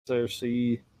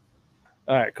SRC.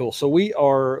 All right, cool. So we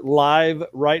are live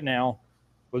right now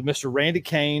with Mr. Randy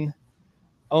Kane,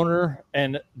 owner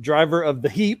and driver of the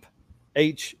HEEP,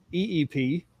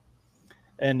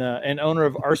 and owner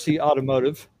of RC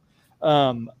Automotive.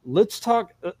 Let's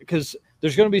talk because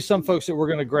there's going to be some folks that we're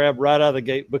going to grab right out of the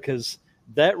gate because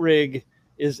that rig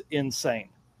is insane.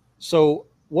 So,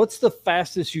 what's the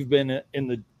fastest you've been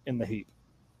in the heap?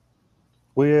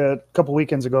 We a couple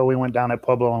weekends ago we went down at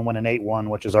Pueblo and went an 8-1,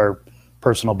 which is our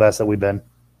personal best that we've been.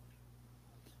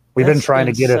 We've been trying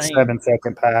to get a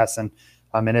 7-second pass, and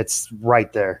I mean it's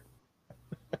right there.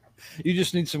 You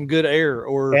just need some good air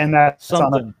or that's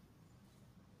something.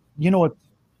 You know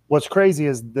what's crazy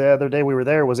is the other day we were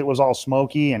there it was all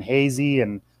smoky and hazy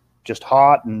and just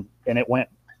hot, and it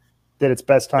did its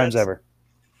best times ever.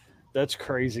 That's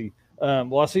crazy.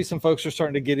 Well, I see some folks are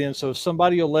starting to get in. So if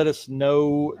somebody will let us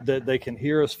know that they can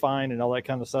hear us fine and all that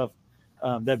kind of stuff,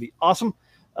 that'd be awesome.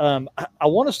 I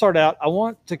want to start out. I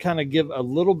want to kind of give a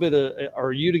little bit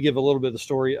or you to give a little bit of the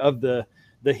story of the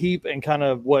heap and kind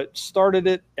of what started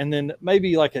it. And then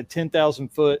maybe like a 10,000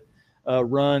 foot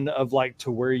run of like to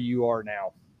where you are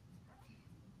now.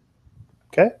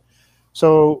 Okay.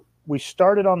 So we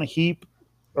started on the heap,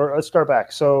 or let's start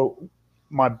back. So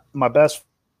my best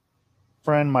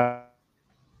friend, my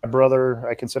brother,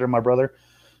 I consider my brother,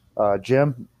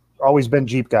 Jim, always been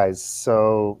Jeep guys.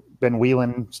 So been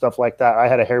wheeling stuff like that. I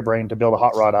had a harebrained to build a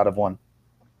hot rod out of one.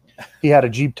 He had a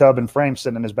Jeep tub and frame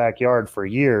sitting in his backyard for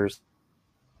years.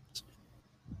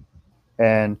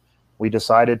 And we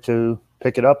decided to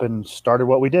pick it up and started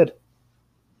what we did.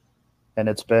 And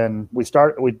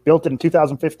we built it in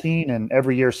 2015, and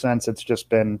every year since it's just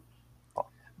been,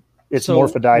 it's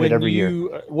morphodided every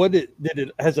year.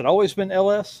 Has it always been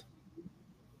LS?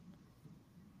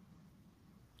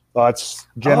 It's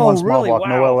Gen 1 small block,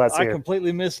 no LS here. I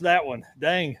completely missed that one.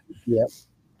 Dang. Yep.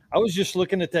 I was just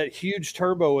looking at that huge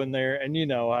turbo in there, and you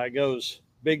know how it goes.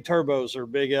 Big turbos or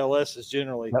big LSs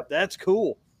generally. Yep. That's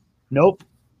cool. Nope.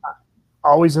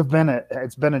 Always have been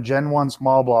it's been a Gen 1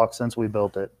 small block since we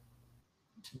built it.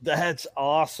 That's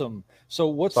awesome.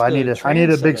 So I need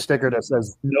a big sticker that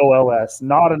says no LS,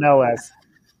 not an LS.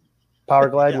 Power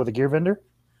Glide with a gear vendor.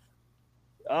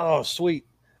 Oh, sweet.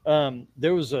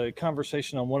 There was a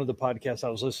conversation on one of the podcasts I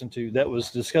was listening to that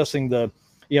was discussing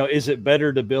is it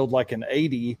better to build like an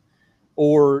 80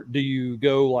 or do you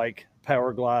go like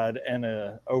Power Glide and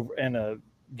a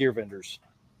gear vendors?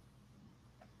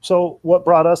 So what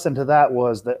brought us into that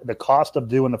was the cost of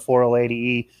doing the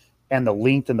 4L80E and the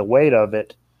length and the weight of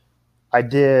it. I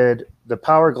did the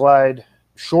Power Glide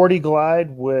Shorty Glide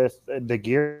with the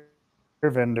gear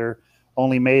vendor,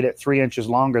 only made it 3 inches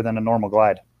longer than a normal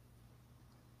glide.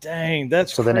 Dang,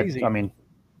 that's crazy.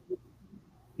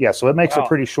 So it makes it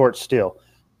pretty short still.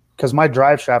 Because my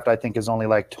drive shaft, I think, is only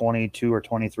like 22 or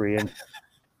 23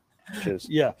 inches.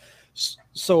 Yeah.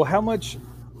 So how much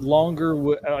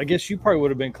longer I guess you probably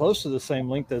would have been close to the same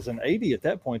length as an 80 at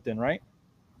that point then, right?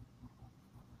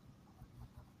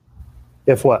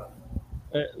 If what?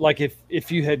 Like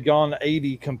if you had gone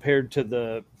 80 compared to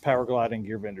the Power Glide and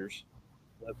gear vendors.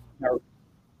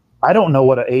 I don't know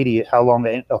what how long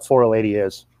a 4L80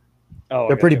 is. Oh,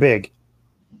 they're pretty big.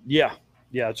 Yeah.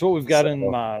 Yeah. It's what we've got in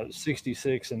my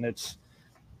 66, and it's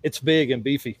big and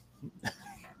beefy.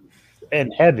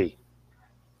 And heavy.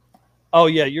 Oh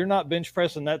yeah. You're not bench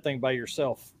pressing that thing by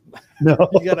yourself. No.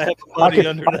 You got to have a buddy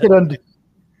under that.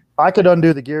 I could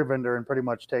undo the gear vendor and pretty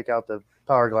much take out the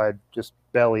Power Glide, just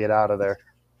belly it out of there.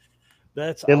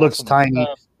 It awesome. Looks tiny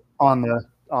on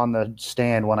the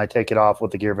stand when I take it off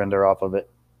with the gear vendor off of it.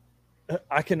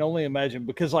 I can only imagine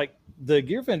because like the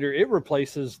gear vendor, it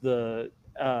replaces the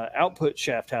output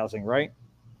shaft housing, right?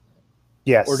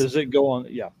 Yes. Or does it go on?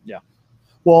 Yeah. Yeah.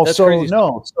 Well,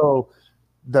 So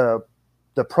the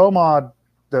Pro Mod,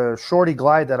 the Shorty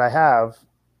Glide that I have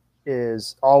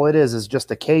is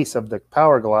just a case of the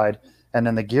Power Glide, and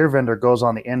then the gear vendor goes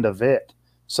on the end of it.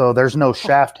 So there's no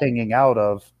shaft hanging out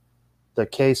of the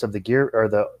case of the gear or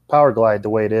the Power Glide the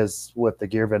way it is with the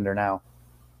gear vendor now.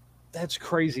 That's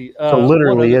crazy. So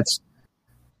literally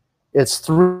it's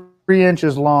 3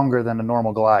 inches longer than a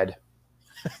normal glide.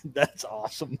 That's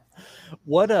awesome.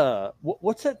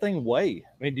 What's that thing weigh?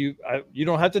 I mean, you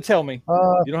don't have to tell me.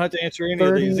 You don't have to answer any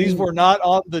 30, of these. These were not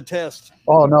on the test.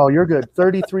 Oh no, you're good.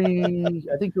 33.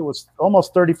 I think it was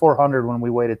almost 3,400 when we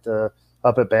weighed it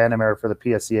up at Bannerman for the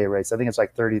PSCA race. I think it's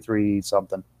like 33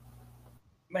 something.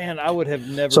 Man, I would have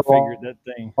never figured that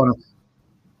thing.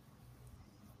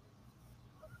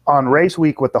 On race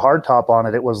week with the hard top on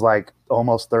it, it was like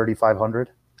almost 3,500.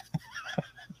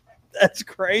 That's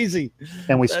crazy.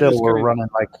 And we still were running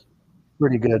like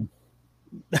pretty good.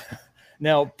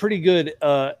 Now, pretty good.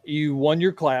 You won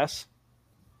your class.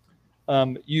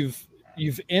 You've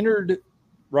entered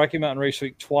Rocky Mountain Race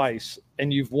Week twice,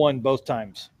 and you've won both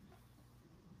times.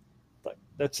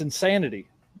 That's insanity.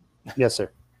 Yes,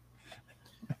 sir.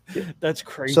 That's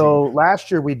crazy. So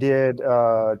last year we did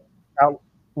Outlaw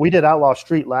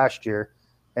Street last year,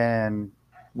 and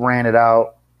ran it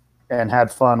out and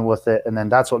had fun with it, and then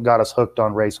that's what got us hooked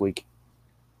on Race Week.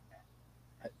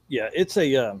 Yeah, it's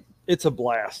a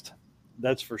blast.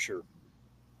 That's for sure.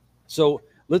 So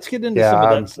let's get into some of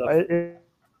that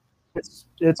stuff.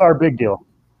 It's our big deal.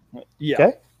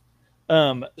 Yeah.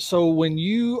 Okay. So when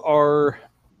you are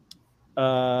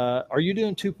you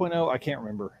doing 2.0? I can't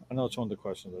remember. I know it's one of the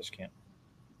questions. I just can't.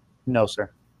 No, sir.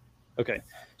 Okay.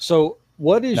 So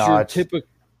what is your typical?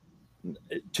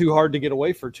 Too hard to get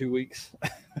away for 2 weeks.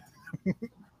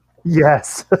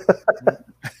 Yes.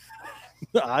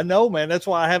 I know, man. That's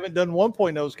why I haven't done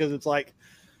 1.0s, because it's like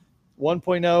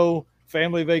 1.0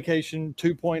 family vacation,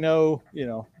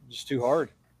 2.0, just too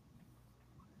hard.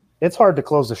 It's hard to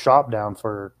close the shop down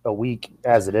for a week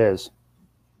as it is.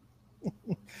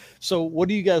 So what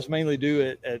do you guys mainly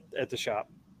do at the shop?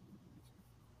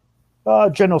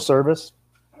 General service.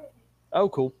 Oh,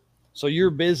 cool. So you're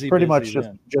busy. Pretty much just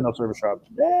general service shop.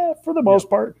 Yeah, for the most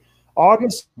part.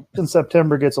 August and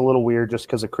September gets a little weird just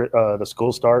because of the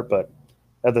school start, but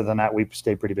other than that, we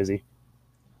stay pretty busy.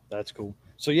 That's cool.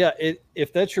 So yeah,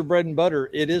 if that's your bread and butter,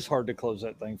 it is hard to close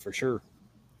that thing for sure.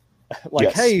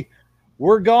 Like, hey,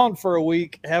 we're gone for a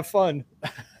week. Have fun.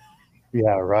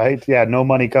 Yeah, right. Yeah, no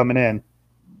money coming in.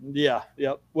 Yeah,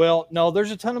 yep. Well, no,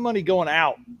 there's a ton of money going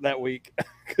out that week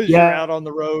because you're out on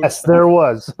the road. Yes, there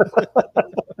was.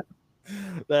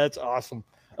 That's awesome.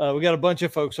 We got a bunch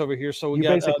of folks over here. So we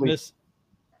got Miss.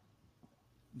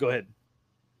 Go ahead.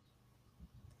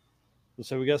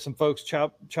 So we got some folks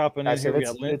chopping in here.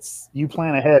 It's you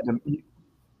plan ahead.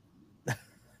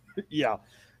 Yeah,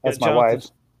 that's my wife.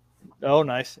 Oh,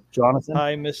 nice. Jonathan.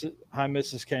 Hi,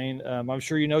 Mrs. Kane. I'm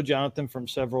sure you know Jonathan from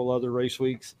several other race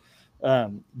weeks.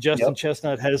 Justin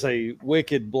Chestnut has a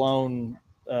wicked blown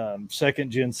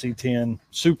second gen C10,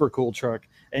 super cool truck,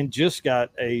 and just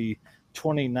got a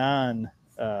 29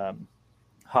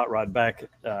 hot rod back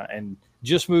and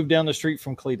just moved down the street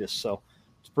from Cletus. So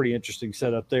it's a pretty interesting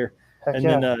setup there. Heck and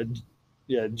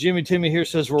yeah. Then Jimmy Timmy here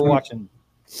says we're watching.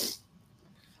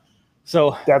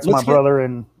 So that's my brother,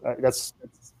 and that's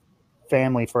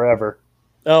family forever.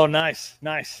 Oh, nice.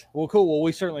 Well, cool. Well,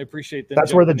 we certainly appreciate that.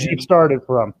 That's where the Jeep started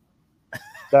from.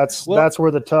 That's where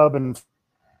the tub and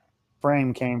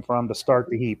frame came from to start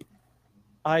the heap.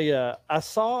 I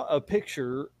saw a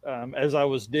picture as I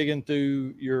was digging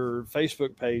through your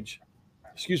Facebook page.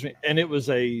 Excuse me, and it was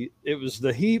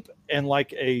the heap and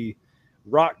like a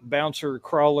rock bouncer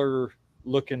crawler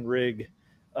looking rig.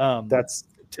 That's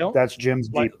Jim's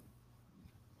Jeep.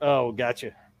 Oh,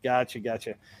 gotcha. Yeah.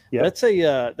 That's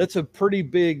a pretty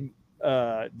big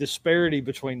disparity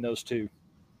between those two.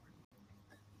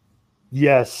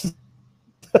 Yes.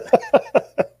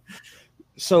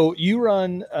 So you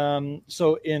run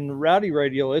so in Rowdy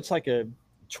Radio, it's like a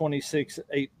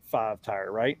 26.85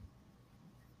 tire, right?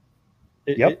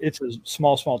 It's a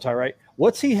small tire, right?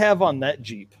 What's he have on that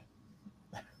Jeep?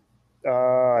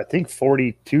 I think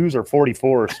 42s or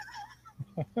 44s.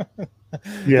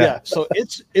 Yeah. So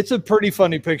it's a pretty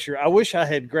funny picture. I wish I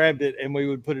had grabbed it and we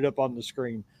would put it up on the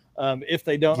screen. If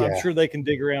they don't, I'm sure they can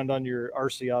dig around on your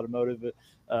RC Automotive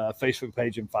Facebook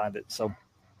page and find it. So,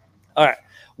 all right.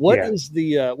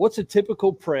 What's a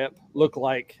typical prep look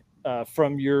like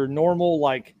from your normal,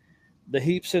 like the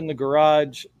heaps in the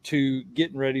garage to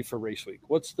getting ready for race week?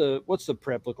 What's the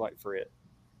prep look like for it?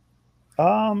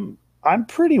 I'm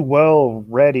pretty well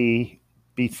ready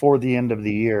before the end of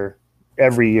the year,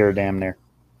 every year, damn near.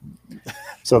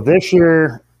 So this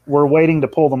year we're waiting to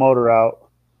pull the motor out.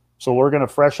 So we're going to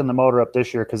freshen the motor up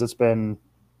this year because it's been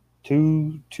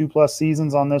two plus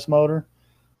seasons on this motor.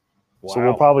 Wow. So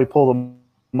we'll probably pull the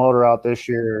motor out this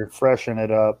year, freshen it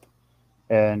up,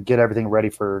 and get everything ready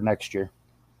for next year.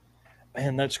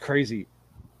 Man, that's crazy.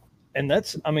 And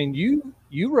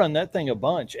you run that thing a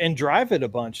bunch and drive it a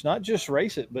bunch, not just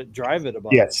race it, but drive it a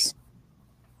bunch. Yes.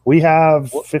 We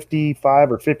have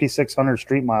 55 or 5,600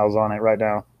 street miles on it right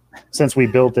now since we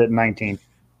built it in 19.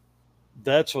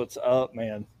 That's what's up,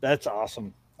 man. That's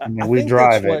awesome. I mean, we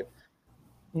drive it.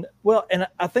 Well, and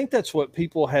I think that's what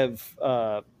people have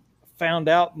found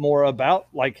out more about,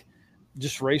 like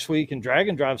just race week and drag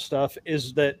and drive stuff,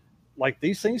 is that like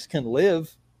these things can live.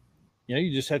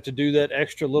 You just have to do that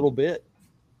extra little bit.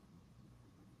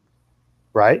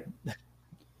 Right.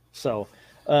 So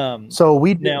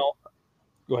we now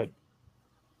go ahead.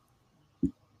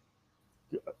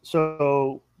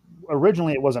 So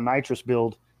originally it was a nitrous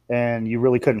build, and you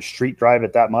really couldn't street drive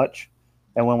it that much.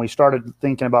 And when we started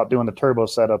thinking about doing the turbo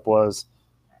setup, was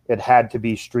it had to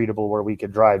be streetable where we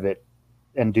could drive it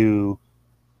and do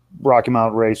Rocky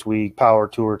Mountain Race Week, Power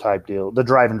Tour type deal, the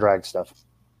drive and drag stuff.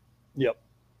 Yep.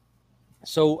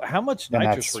 So how much And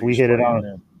nitrous were you we hit it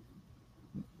on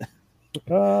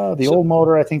spraying the old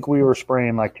motor. I think we were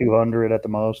spraying like 200 at the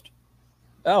most.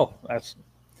 Oh, that's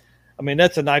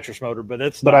a nitrous motor, but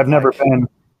it's. But I've never been.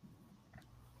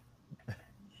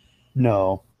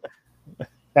 No.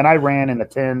 And I ran in the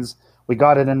 10s. We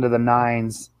got it into the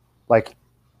 9s, like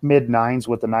mid 9s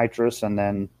with the nitrous, and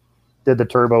then did the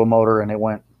turbo motor, and it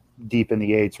went deep in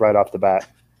the 8s right off the bat.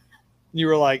 You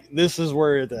were like, "This is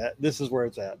where it's at. This is where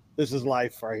it's at. This is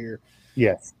life right here."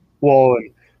 Yes. Well,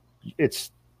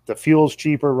 it's the fuel's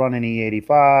cheaper running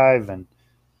E85 and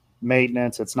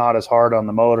maintenance. It's not as hard on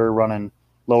the motor running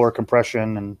lower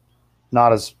compression and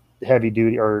not as heavy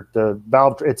duty, or the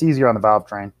valve. It's easier on the valve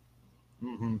train.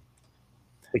 Mm-hmm.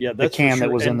 The cam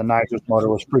that was in the nitrous motor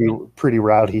was pretty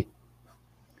rowdy.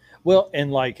 Well,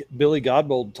 and like Billy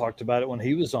Godbold talked about it when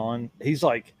he was on. He's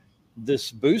like,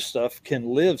 this boost stuff can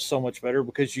live so much better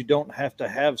because you don't have to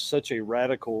have such a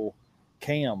radical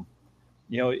cam.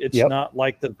 It's not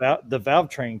like the valve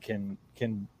train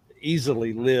can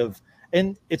easily live,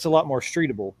 and it's a lot more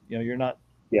streetable. You're not.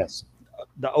 Yes.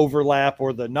 The overlap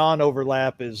or the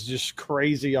non-overlap is just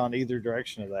crazy on either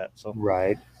direction of that. So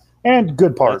right, and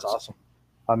good parts. That's awesome.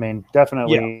 I mean,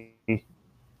 definitely.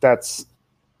 Yeah.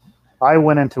 I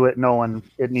went into it knowing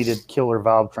it needed killer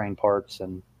valve train parts,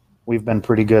 and we've been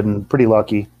pretty good and pretty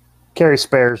lucky. Carry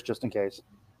spares just in case.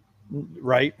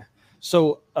 Right.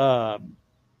 So,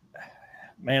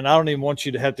 man, I don't even want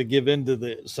you to have to give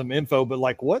into some info, but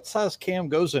like, what size cam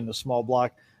goes in a small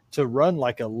block to run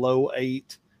like a low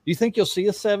 8? Do you think you'll see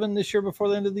a 7 this year before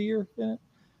the end of the year?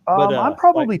 I'm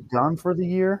probably done for the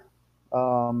year.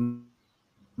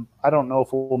 I don't know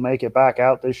if we'll make it back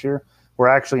out this year. We're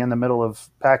actually in the middle of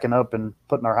packing up and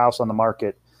putting our house on the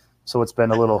market, so it's been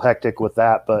a little hectic with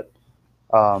that. But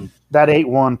that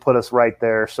 8.1 put us right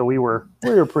there, so we were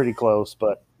pretty close.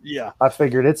 But yeah, I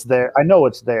figured it's there. I know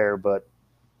it's there, but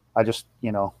I just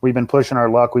we've been pushing our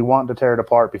luck. We want to tear it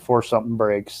apart before something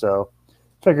breaks, so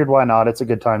figured why not? It's a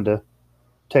good time to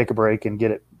take a break and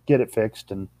get it fixed.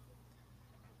 And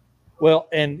well,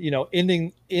 and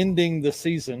ending the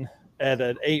season at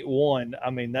an 8.1, I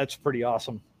mean, that's pretty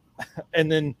awesome.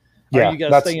 And then are you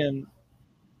guys staying?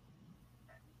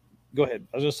 Go ahead.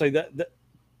 I was going to say that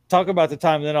talk about the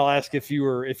time, and then I'll ask if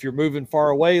you're moving far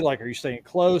away. Like, are you staying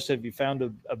close? Have you found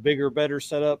a bigger, better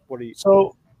setup? What do you?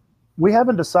 So we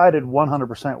haven't decided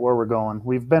 100% where we're going.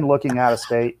 We've been looking out of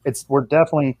state. We're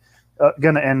definitely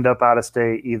going to end up out of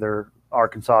state. Either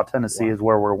Arkansas, Tennessee is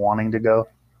where we're wanting to go.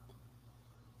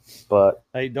 But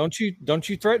hey, don't you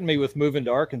threaten me with moving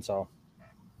to Arkansas.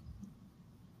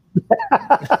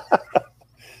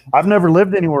 I've never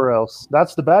lived anywhere else.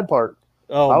 That's the bad part.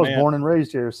 Oh, I was born and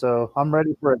raised here, so I'm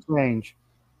ready for a change.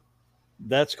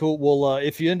 That's cool. Well,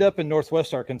 if you end up in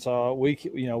Northwest Arkansas,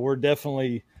 we're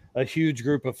definitely a huge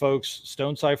group of folks.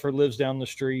 Stone Cipher lives down the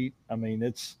street. I mean,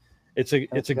 it's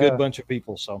a good bunch of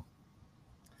people. So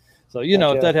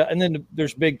if that, and then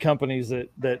there's big companies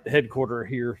that headquarter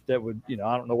here that would,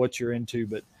 I don't know what you're into,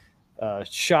 but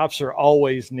shops are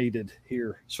always needed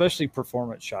here, especially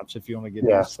performance shops if you want to get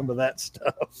into some of that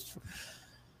stuff.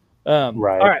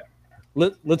 Right. All right.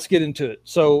 Let's get into it.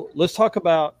 So let's talk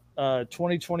about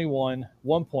 2021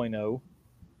 1.0,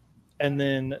 and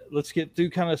then let's get through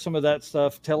kind of some of that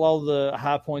stuff, tell all the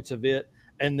high points of it,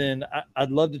 and then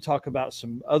I'd love to talk about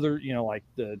some other, like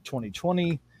the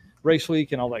 2020 race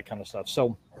week and all that kind of stuff.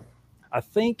 So I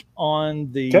think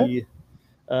on the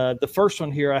first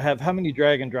one here, I have how many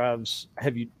drag and drive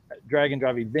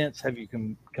events have you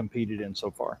competed in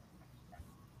so far?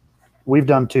 We've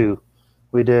done 2.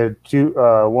 We did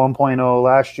 1.0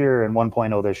 last year and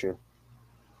 1.0 this year.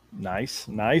 Nice.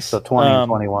 So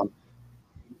 2021.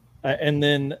 And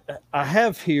then I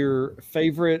have here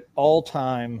favorite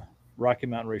all-time Rocky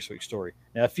Mountain Race Week story.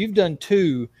 Now, if you've done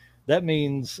 2, that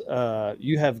means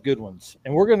you have good ones.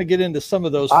 And we're going to get into some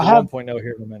of those for 1.0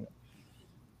 here in a minute.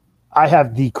 I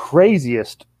have the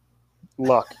craziest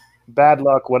luck, bad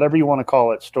luck, whatever you want to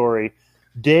call it, story.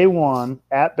 Day 1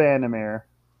 at Bandimere,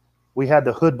 we had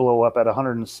the hood blow up at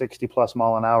 160 plus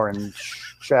mile an hour and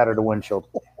shattered a windshield.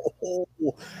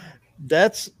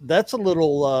 That's a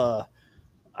little,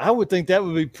 I would think that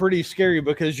would be pretty scary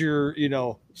because you're,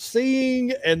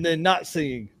 seeing and then not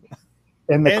seeing.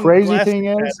 And the crazy thing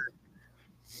is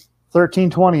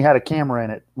 1320 had a camera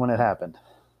in it when it happened.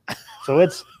 So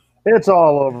it's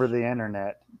all over the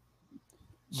internet.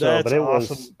 So, but it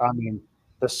was, I mean,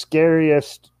 the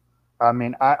scariest. I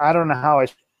mean, I don't know how I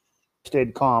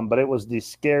stayed calm, but it was the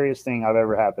scariest thing I've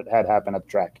ever had happen at the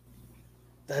track.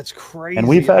 That's crazy. And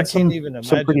we've had some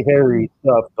pretty hairy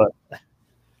stuff, but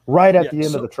right at the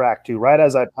end of the track too, right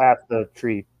as I passed the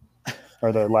tree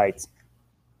or the lights.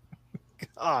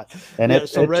 God. And it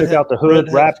took out the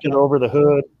hood, wrapped it over the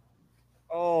hood.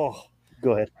 Oh,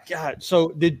 go ahead. God.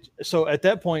 So at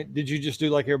that point, did you just do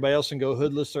like everybody else and go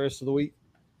hoodless the rest of the week?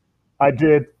 I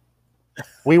did.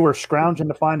 We were scrounging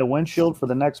to find a windshield for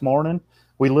the next morning.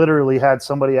 We literally had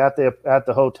somebody at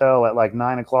the hotel at like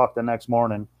 9 o'clock the next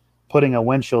morning putting a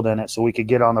windshield in it so we could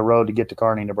get on the road to get to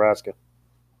Kearney, Nebraska.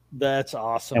 That's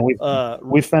awesome. And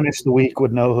we finished the week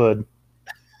with no hood.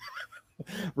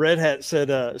 Red Hat said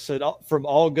from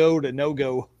all go to no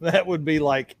go. That would be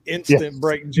like instant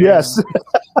brake jam. Yes.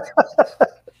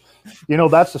 You know,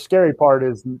 that's the scary part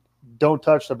is don't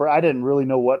touch the brake. I didn't really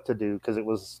know what to do because it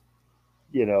was,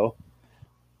 you know.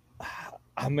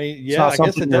 I mean, yeah, I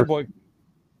guess at that point.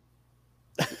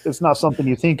 It's not something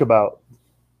you think about.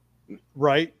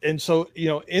 Right. And so, you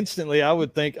know, instantly I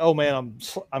would think, oh man,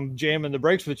 I'm jamming the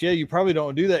brakes, but yeah, you probably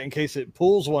don't do that in case it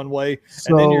pulls one way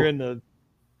and then you're in the.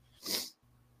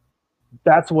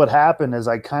 That's what happened is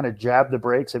I kind of jabbed the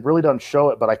brakes. It really doesn't show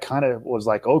it, but I kind of was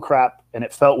like, oh crap. And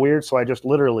it felt weird. So I just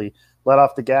literally let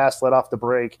off the gas, let off the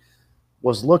brake,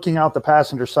 was looking out the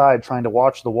passenger side, trying to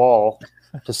watch the wall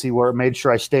to see where it made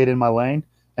sure I stayed in my lane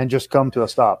and just come to a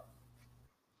stop.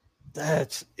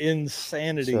 That's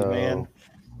insanity, man.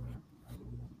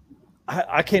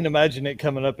 I can't imagine it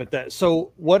coming up at that.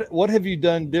 So what have you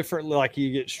done differently? Like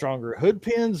you get stronger hood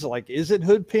pins? Like, is it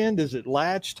hood pinned? Is it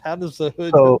latched? How does the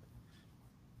hood? So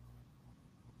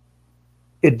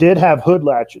it did have hood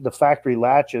latch, the factory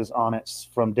latches on it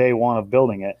from day one of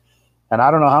building it. And I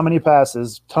don't know how many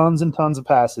passes, tons and tons of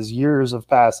passes, years of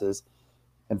passes.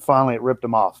 And finally it ripped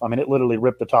them off. I mean, it literally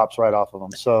ripped the tops right off of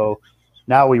them. So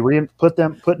now we put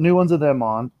new ones of them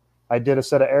on. I did a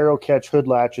set of Aero Catch hood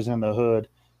latches in the hood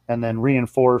and then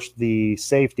reinforced the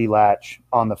safety latch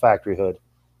on the factory hood.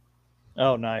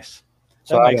 Oh, nice.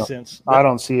 That makes sense. I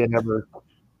don't see it ever.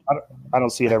 I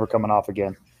don't see it ever coming off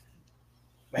again.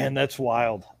 Man, that's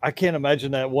wild. I can't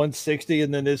imagine that 160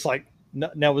 and then it's like,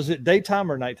 now was it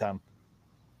daytime or nighttime?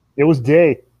 It was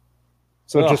day.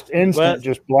 So just instant,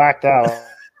 just blacked out.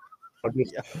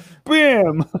 Just,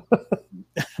 bam.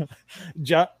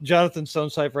 Jonathan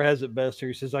Stonecipher has it best here.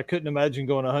 He says, I couldn't imagine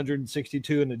going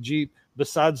 162 in a Jeep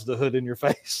besides the hood in your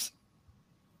face.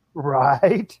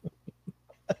 Right.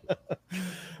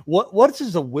 What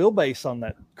is the wheelbase on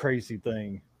that crazy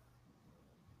thing?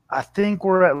 I think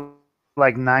we're at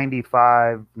like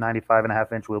 95 and a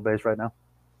half inch wheelbase right now.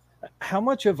 How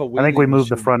much of a wheelie? I think we moved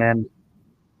the front end.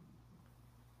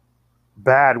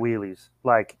 Bad wheelies.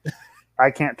 Like I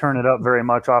can't turn it up very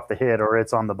much off the hit or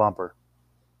it's on the bumper.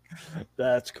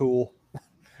 That's cool.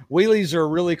 Wheelies are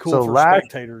really cool for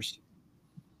spectators.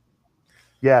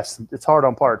 Yes, it's hard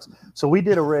on parts. So we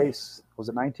did a race. Was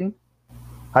it 19?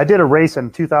 I did a race in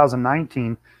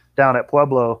 2019 down at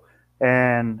Pueblo,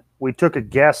 and we took a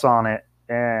guess on it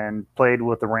and played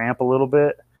with the ramp a little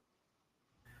bit.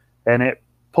 And it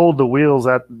pulled the wheels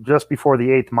at just before the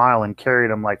 8th mile and carried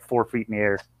them like 4 feet in the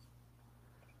air.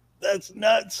 That's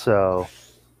nuts. So,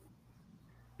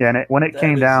 yeah, and when it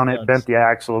came down, it bent the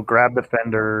axle, grabbed the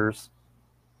fenders.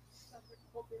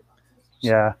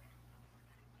 Yeah.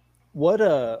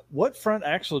 What front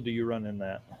axle do you run in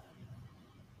that?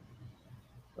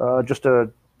 Just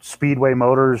a Speedway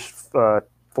Motors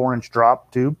 4-inch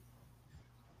drop tube.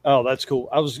 Oh, that's cool.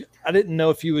 I didn't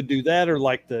know if you would do that or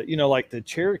like the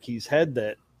Cherokees had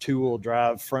that 2-wheel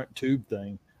drive front tube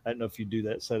thing. I don't know if you do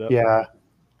that setup. Yeah.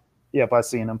 Yep, I've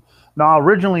seen them. No,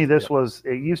 originally it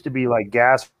used to be like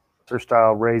gas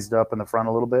style raised up in the front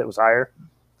a little bit. It was higher.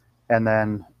 And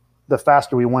then the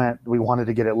faster we went, we wanted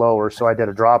to get it lower. So I did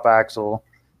a drop axle.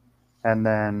 And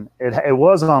then it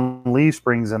was on leaf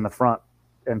springs in the front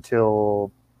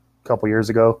until a couple years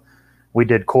ago. We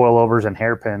did coilovers and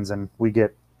hairpins, and we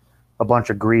get a bunch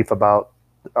of grief about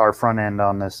our front end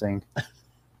on this thing.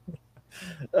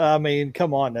 I mean,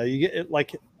 come on now. You get it,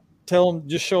 like,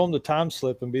 just show them the time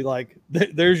slip and be like,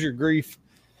 there's your grief.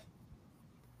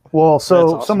 Well,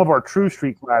 so awesome. Some of our True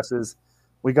Street classes,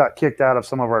 we got kicked out of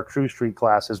some of our True Street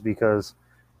classes because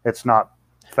it's not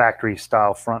factory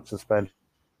style front suspension.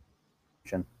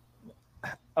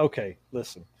 Okay,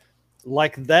 listen.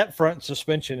 Like that front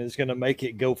suspension is going to make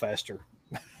it go faster.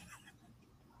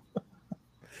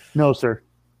 No, sir.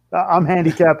 I'm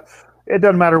handicapped. It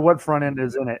doesn't matter what front end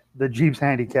is in it. The Jeep's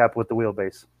handicapped with the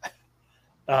wheelbase.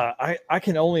 I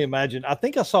can only imagine. I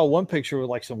think I saw one picture with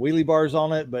like some wheelie bars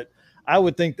on it, but I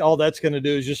would think all that's going to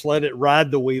do is just let it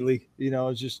ride the wheelie.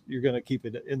 It's just you're going to keep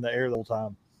it in the air the whole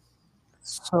time.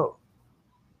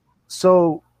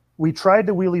 So we tried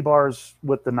the wheelie bars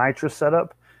with the nitrous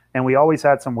setup, and we always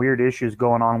had some weird issues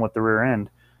going on with the rear end.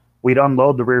 We'd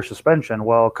unload the rear suspension.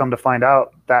 Well, come to find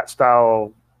out, that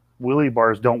style wheelie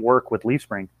bars don't work with leaf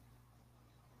spring.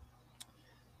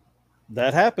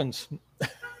 That happens.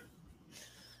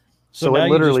 So it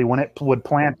literally, when it would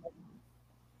plant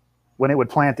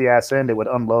the ass end, it would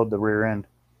unload the rear end.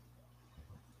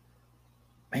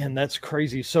 Man, that's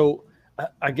crazy. So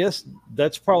I guess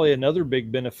that's probably another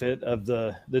big benefit of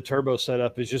the turbo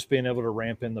setup is just being able to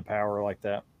ramp in the power like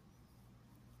that.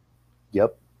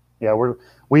 Yep. Yeah,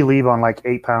 we leave on like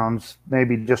 8 pounds,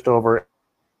 maybe just over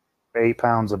 8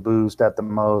 pounds of boost at the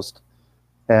most.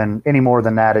 And any more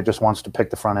than that, it just wants to pick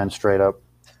the front end straight up.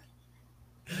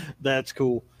 That's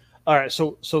cool. All right,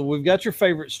 so we've got your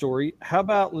favorite story. How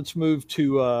about let's move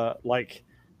to like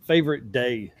favorite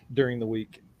day during the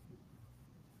week?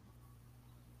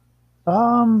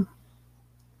 They're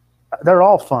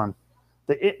all fun.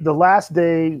 The last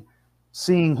day,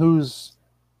 seeing who's,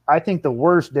 I think the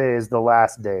worst day is the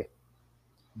last day.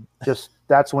 Just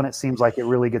that's when it seems like it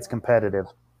really gets competitive.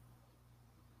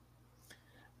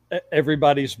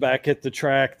 Everybody's back at the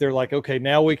track. They're like, okay,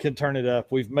 now we can turn it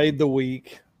up. We've made the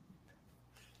week.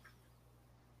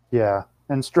 Yeah,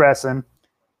 and stressing.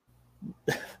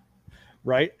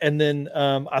 Right. And then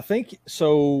I think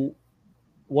so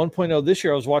 1.0 this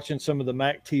year, I was watching some of the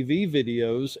Mac TV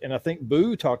videos, and I think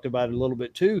Boo talked about it a little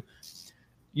bit too.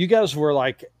 You guys were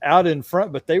like out in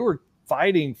front, but they were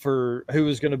fighting for who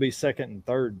was going to be second and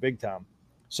third big time.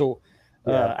 So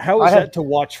how was that to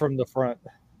watch from the front?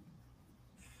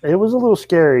 It was a little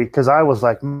scary because I was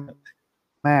like,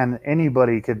 man,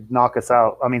 anybody could knock us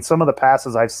out. I mean, some of the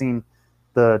passes I've seen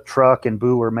the truck and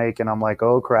Boo were making, I'm like,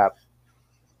 oh crap.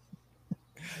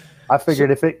 I figured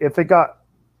if it got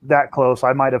that close,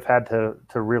 I might have had to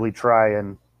really try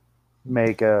and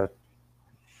make a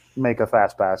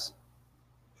fast pass.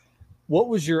 What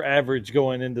was your average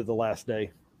going into the last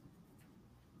day?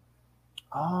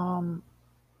 I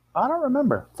don't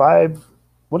remember.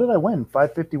 What did I win?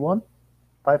 551?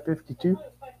 552?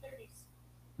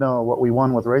 No, what we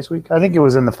won with race week? I think it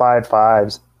was in the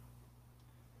 5.5s.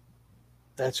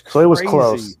 That's crazy. So it was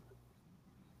close.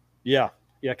 Yeah,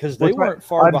 because they weren't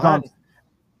far behind.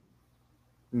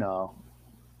 No.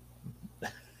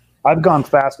 I've gone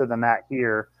faster than that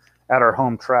here at our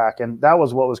home track, and that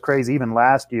was what was crazy. Even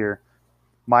last year,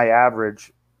 my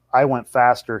average, I went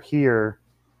faster here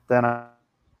than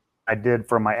I did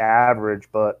for my average,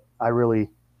 but I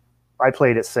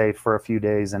played it safe for a few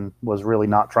days and was really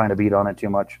not trying to beat on it too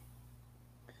much.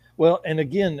 Well, and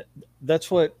again,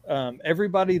 that's what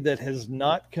everybody that has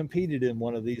not competed in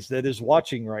one of these that is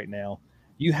watching right now,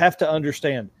 you have to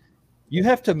understand. You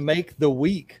have to make the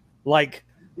week. Like,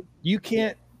 you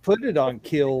can't put it on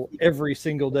kill every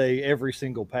single day, every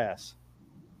single pass.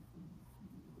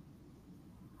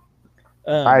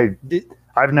 I've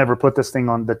never put this thing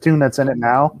on the tune that's in it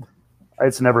now.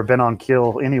 It's never been on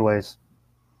kill anyways.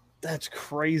 That's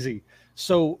crazy.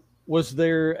 So was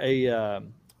there a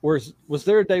was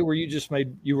there a day where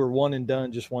you were one and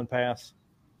done, just one pass?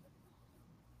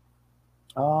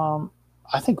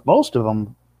 I think most of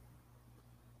them.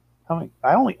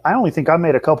 I only think I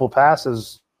made a couple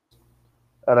passes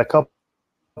at a couple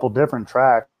different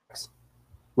tracks.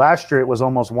 Last year it was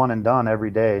almost one and done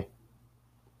every day.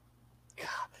 God,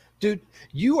 dude,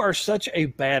 you are such a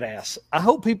badass. I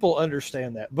hope people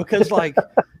understand that, because like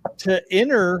to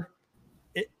enter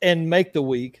and make the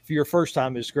week for your first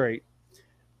time is great.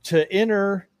 To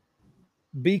enter,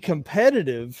 be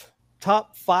competitive,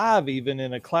 top 5 even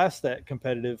in a class that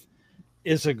competitive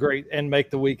is a great, and make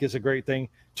the week is a great thing.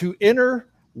 To enter,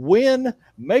 win,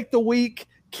 make the week,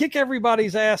 kick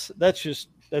everybody's ass,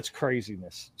 that's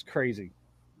craziness. It's crazy.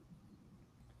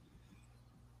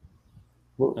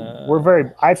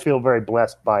 I feel very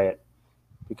blessed by it,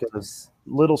 because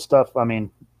little stuff, I mean,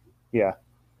 yeah.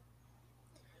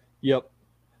 Yep.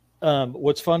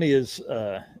 What's funny is,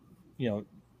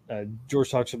 George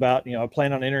talks about, I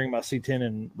plan on entering my C10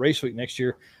 in race week next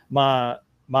year.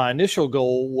 My initial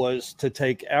goal was to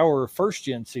take our first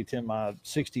gen C10, my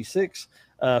 66,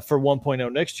 for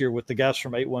 1.0 next year with the guys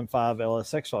from 815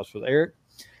 LSX Swaps with Eric.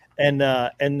 And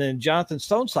then Jonathan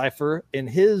Stonecipher, in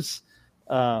his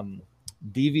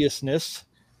deviousness,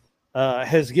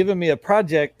 has given me a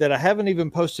project that I haven't even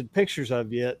posted pictures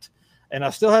of yet. And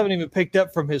I still haven't even picked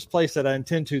up from his place that I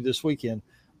intend to this weekend,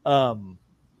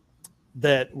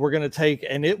 that we're going to take,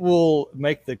 and it will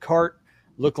make the cart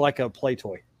look like a play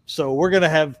toy. So we're going to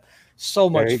have so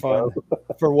There much you fun go.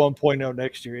 for 1.0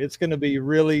 next year. It's going to be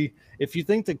really, if you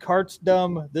think the kart's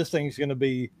dumb, this thing's going to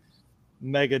be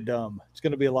mega dumb. It's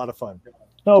going to be a lot of fun.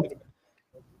 No,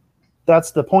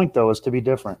 that's the point, though, is to be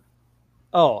different.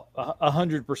 Oh,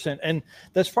 100%. And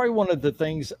that's probably one of the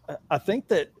things I think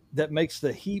that makes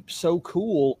the Heap so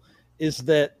cool is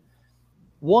that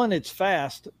one, it's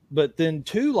fast, but then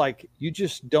two, like you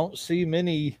just don't see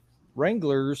many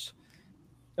Wranglers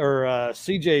or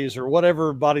CJs or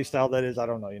whatever body style that is. I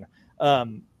don't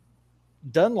know,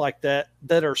 done like that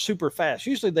are super fast.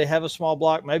 Usually they have a small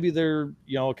block. Maybe they're,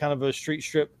 kind of a street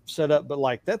strip setup, but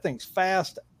like that thing's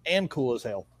fast and cool as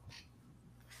hell.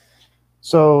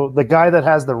 So the guy that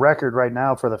has the record right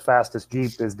now for the fastest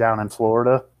Jeep is down in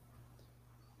Florida.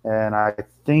 And I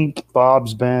think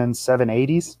Bob's been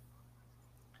 780s,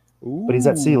 but he's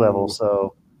at sea level.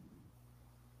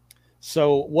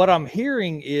 So what I'm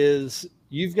hearing is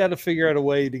you've got to figure out a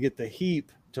way to get the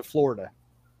Heap to Florida.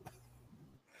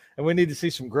 And we need to see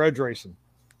some grudge racing.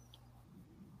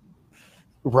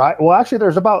 Right. Well, actually,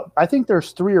 I think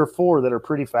there's 3 or 4 that are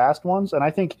pretty fast ones. And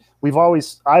I think I've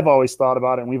always thought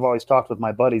about it, and we've always talked with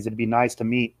my buddies. It'd be nice to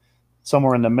meet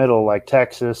somewhere in the middle, like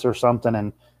Texas or something,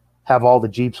 and have all the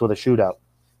Jeeps with a shootout.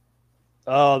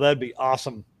 Oh, that'd be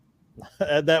awesome.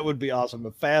 That would be awesome.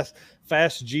 A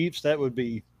fast Jeeps, that would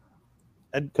be.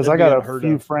 Because I got a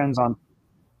few friends on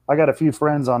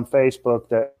Facebook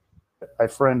that I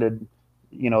friended.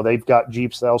 They've got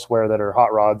Jeeps elsewhere that are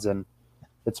hot rods, and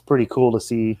it's pretty cool to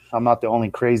see. I'm not the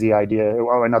only crazy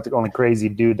I'm not the only crazy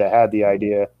dude that had the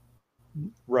idea.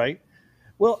 Right.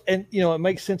 Well, and it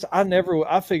makes sense.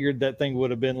 I figured that thing would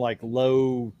have been like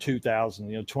low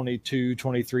 2000, 22,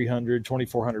 2300,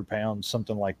 2400 pounds,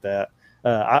 something like that.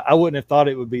 I wouldn't have thought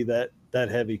it would be that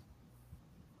heavy.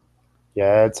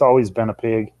 Yeah, it's always been a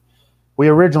pig. We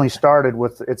originally started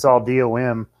with it's all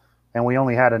DOM, and we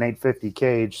only had an 850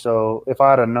 cage. So if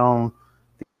I'd have known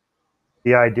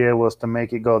the idea was to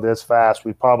make it go this fast,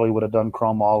 we probably would have done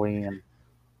chrome ollie and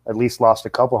at least lost a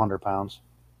couple 100 pounds.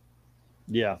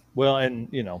 Yeah. Well, and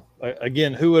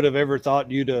again, who would have ever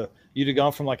thought you'd have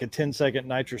gone from like a 10-second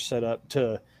nitrous setup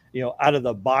to, out of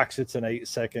the box, it's an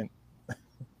 8-second.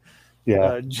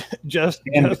 Yeah.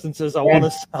 Justin says, I want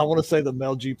to say the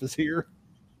Mel Jeep is here.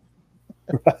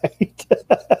 Right.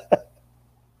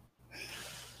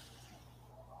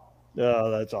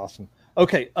 Oh, that's awesome.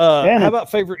 Okay. How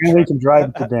about favorite? And we can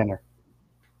drive to dinner.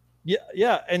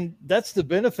 Yeah. And that's the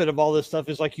benefit of all this stuff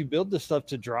is like you build this stuff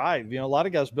to drive. A lot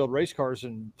of guys build race cars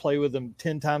and play with them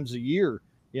 10 times a year.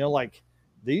 Like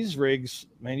these rigs,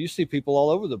 man, you see people all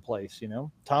over the place,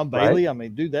 Tom Bailey. Right. I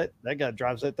mean, dude, that guy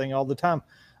drives that thing all the time.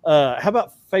 How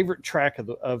about favorite track of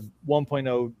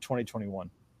 1.0 2021?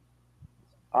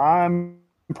 I'm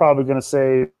probably going to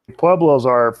say Pueblo's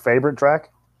our favorite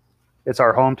track. It's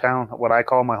our hometown, what I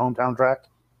call my hometown track.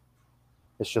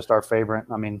 It's just our favorite.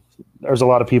 I mean, there's a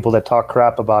lot of people that talk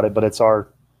crap about it, but it's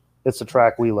the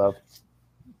track we love.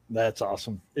 That's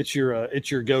awesome. It's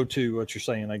your go-to, what you're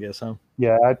saying, I guess, huh?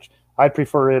 Yeah, I'd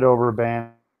prefer it over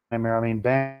Banamere. I mean,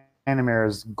 Banamere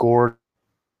is gorgeous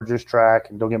track,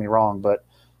 and don't get me wrong, but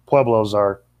Pueblo's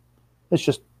it's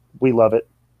just, we love it.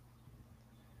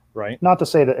 Right. Not to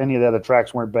say that any of the other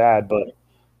tracks weren't bad, but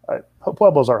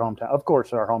Pueblo's our hometown. Of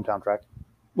course, our hometown track.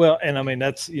 Well, and I mean,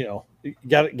 that's,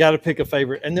 got to pick a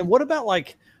favorite. And then what about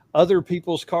like other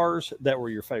people's cars that were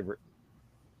your favorite?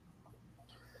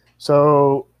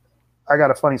 So I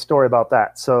got a funny story about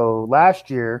that. So last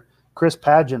year, Chris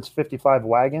Pageant's 55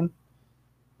 wagon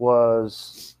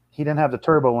he didn't have the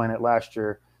turbo in it last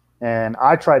year. And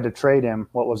I tried to trade him.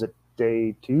 What was it?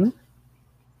 Day 2?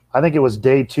 I think it was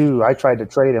day 2. I tried to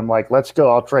trade him like, let's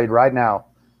go. I'll trade right now.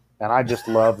 And I just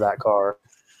love that car.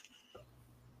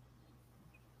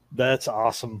 That's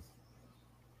awesome.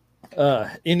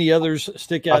 Any others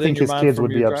stick out? I think in your his kids would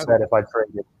be upset if I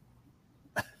traded.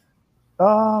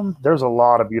 There's a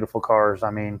lot of beautiful cars.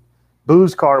 I mean,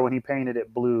 Boo's car when he painted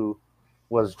it blue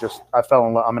was just, I fell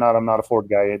in love. I mean, I'm not a Ford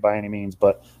guy by any means,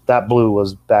 but that blue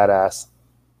was badass.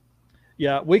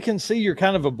 Yeah, we can see you're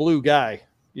kind of a blue guy.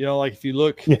 Like if you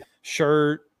look,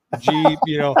 shirt, Jeep,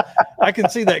 I can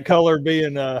see that color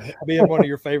being one of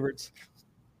your favorites.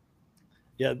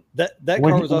 Yeah, that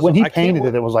car was awesome. When he painted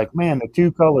it, it was like, man, the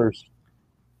 2 colors.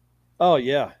 Oh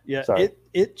yeah. Sorry.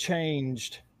 It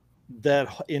changed that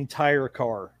entire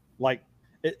car. Like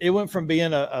it went from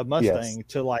being a Mustang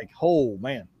to like, oh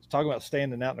man, talking about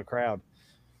standing out in the crowd.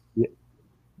 Yeah,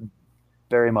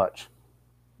 very much.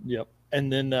 Yep.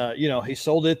 And then he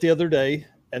sold it the other day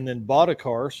and then bought a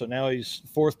car. So now he's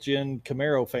 4th gen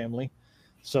Camaro family.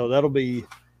 So it'll be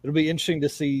interesting to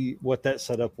see what that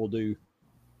setup will do.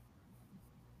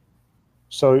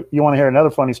 So you want to hear another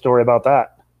funny story about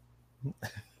that?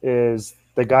 Is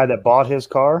the guy that bought his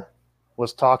car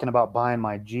was talking about buying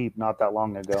my Jeep not that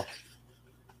long ago.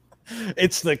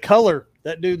 It's the color.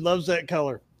 That dude loves that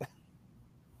color.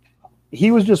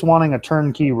 He was just wanting a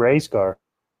turnkey race car.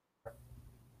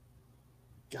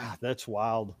 God, that's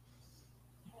wild.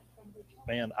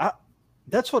 Man,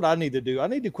 that's what I need to do. I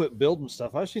need to quit building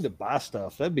stuff. I just need to buy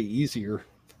stuff. That'd be easier.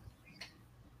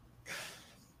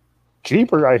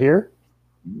 Cheaper, I hear.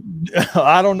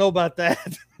 I don't know about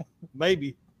that.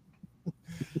 Maybe.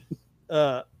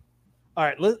 All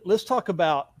right, let's talk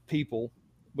about people,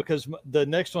 because the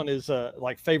next one is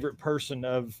like favorite person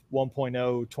of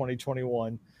 1.0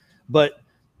 2021. But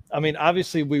I mean,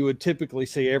 obviously we would typically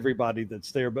say everybody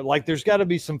that's there, but like there's got to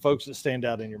be some folks that stand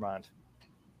out in your mind.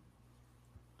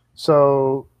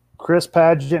 So Chris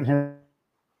Paget and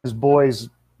his boys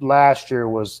last year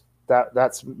was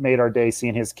that's made our day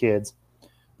seeing his kids.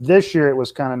 This year it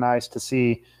was kind of nice to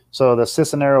see. So the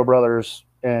Cisnero brothers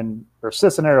or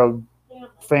Cisnero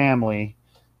family,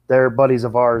 they're buddies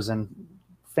of ours and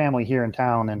family here in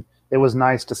town, and it was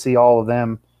nice to see all of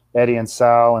them, Eddie and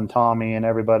Sal and Tommy and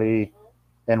everybody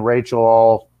and Rachel,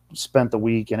 all spent the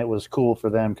week, and it was cool for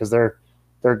them because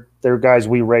they're guys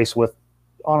we race with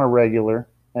on a regular,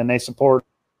 and they support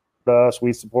us,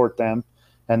 we support them.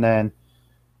 And then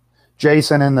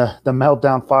Jason and the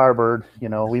Meltdown Firebird,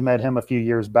 we met him a few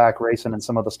years back racing in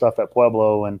some of the stuff at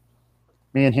Pueblo, and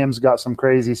me and him's got some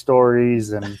crazy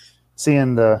stories, and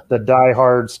seeing the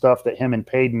diehard stuff that him and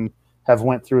Peyton have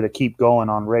went through to keep going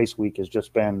on race week has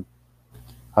just been,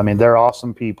 I mean, they're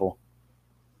awesome people.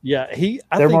 Yeah,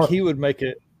 I think he would make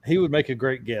a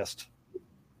great guest.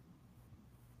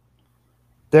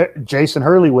 Jason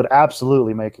Hurley would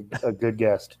absolutely make a good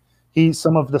guest.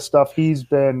 Some of the stuff he's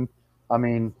been, I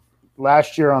mean,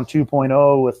 last year on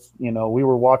 2.0 with, we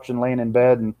were laying in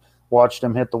bed and watched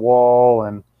him hit the wall,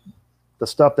 and the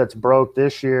stuff that's broke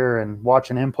this year and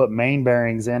watching him put main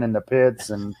bearings in the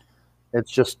pits. And it's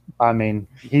just, I mean,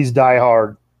 he's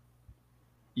diehard.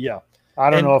 Yeah. I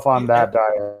don't know if I'm that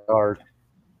diehard.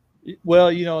 Well,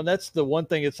 and that's the one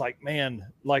thing. It's like, man,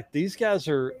 like these guys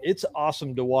it's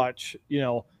awesome to watch.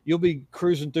 You'll be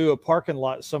cruising through a parking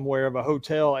lot somewhere of a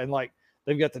hotel, and like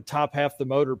they've got the top half of the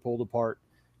motor pulled apart.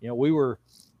 We were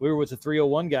with the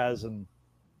 301 guys and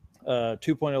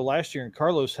 2.0 last year, and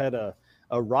Carlos had a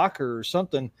rocker or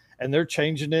something, and they're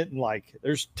changing it, and like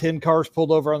there's 10 cars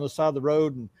pulled over on the side of the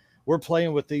road, and we're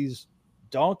playing with these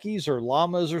donkeys or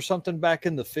llamas or something back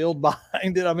in the field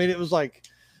behind it. I mean,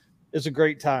 it's a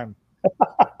great time.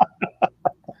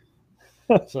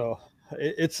 So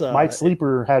it's Mike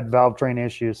Sleeper had valve train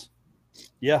issues.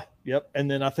 Yeah. Yep.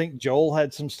 And then I think Joel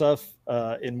had some stuff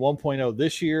in 1.0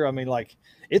 this year. I mean, like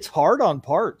it's hard on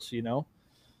parts,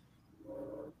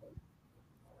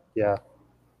 Yeah.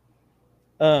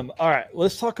 All right.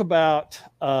 Let's talk about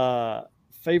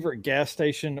favorite gas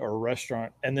station or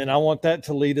restaurant. And then I want that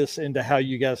to lead us into how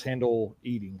you guys handle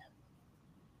eating.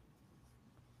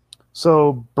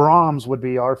 So Brahms would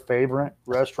be our favorite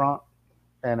restaurant,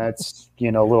 and it's, a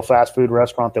little fast food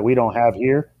restaurant that we don't have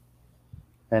here.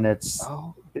 And it's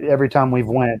every time we've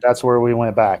went, that's where we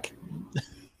went back.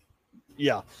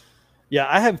 Yeah. Yeah.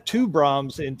 I have 2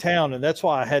 Brahms in town, and that's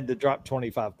why I had to drop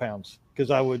 25 pounds, because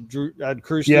I'd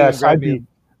cruise through and grab me a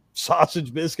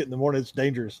sausage biscuit in the morning. It's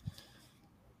dangerous.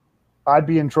 I'd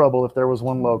be in trouble if there was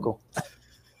one local.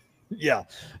 Yeah.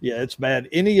 Yeah. It's bad.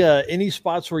 Any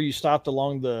spots where you stopped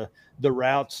along the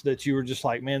routes that you were just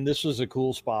like, man, this was a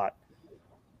cool spot?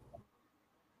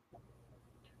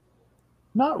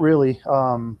 Not really.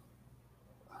 What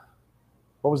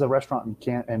was the restaurant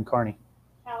in Kearney?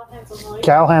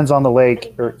 Callahan's on the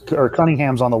lake, or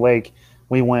Cunningham's on the lake.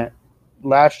 We went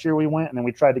last year, and then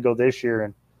we tried to go this year,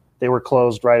 and they were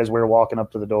closed right as we were walking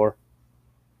up to the door.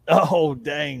 Oh,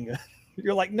 dang.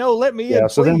 You're like, no, let me in. Yeah.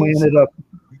 So please. Then we ended up.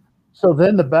 So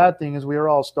then the bad thing is we were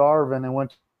all starving and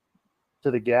went to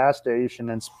the gas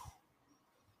station and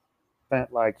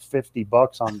spent like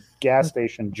 $50 on gas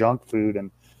station junk food, and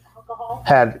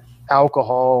had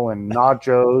alcohol and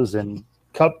nachos and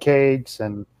cupcakes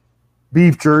and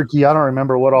beef jerky. I don't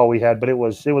remember what all we had, but it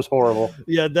was horrible.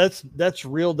 Yeah, that's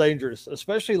real dangerous,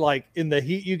 especially like in the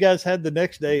heat you guys had the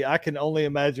next day. I can only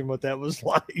imagine what that was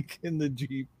like in the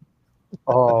Jeep.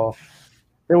 Oh,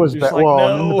 it was bad. Like, well, no.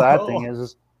 And then the bad thing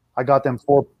is I got them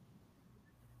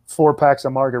four packs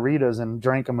of margaritas and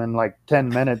drank them in like 10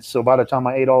 minutes. So by the time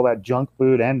I ate all that junk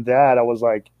food and that, I was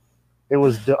like, I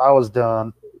was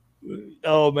done.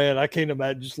 Oh man, I can't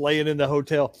imagine just laying in the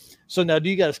hotel. So now, do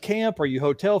you guys camp? Are you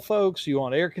hotel folks? You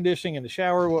want air conditioning in the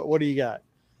shower? What do you got?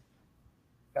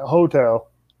 A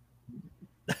hotel.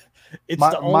 It's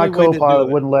My the my only way to do co-pilot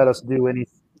it. wouldn't let us do any.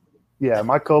 Yeah,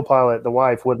 my co-pilot, the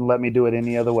wife, wouldn't let me do it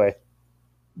any other way.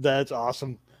 That's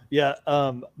awesome. Yeah,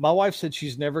 my wife said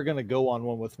she's never going to go on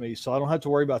one with me, so I don't have to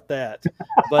worry about that.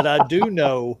 But I do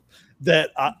know that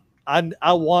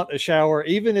I want a shower,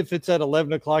 even if it's at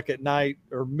 11 o'clock at night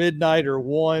or midnight or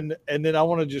 1, and then I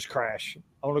want to just crash.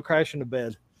 I want to crash into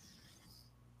bed.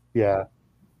 Yeah.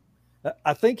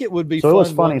 I think it would be So it was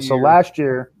fun funny. one So year. last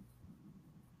year,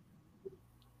 Go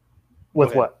with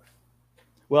ahead. what?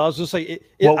 Well, I was just saying,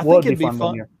 What I think would be it'd be fun one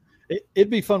fun. year? It'd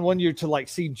be fun one year to like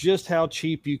see just how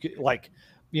cheap you could, like,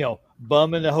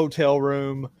 bum in a hotel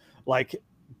room, like,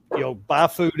 buy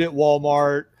food at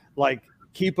Walmart, like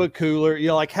keep a cooler,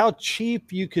 like how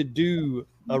cheap you could do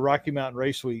a Rocky Mountain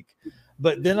Race Week.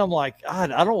 But then I'm like,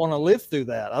 God, I don't want to live through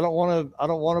that. I don't want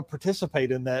to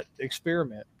participate in that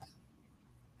experiment.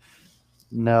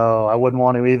 No, I wouldn't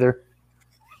want to either.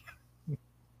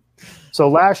 So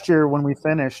last year when we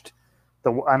finished,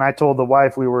 and I told the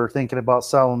wife we were thinking about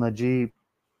selling the Jeep.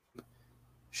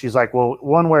 She's like, "Well,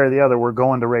 one way or the other, we're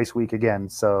going to race week again."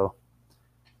 So,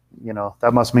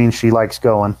 that must mean she likes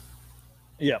going.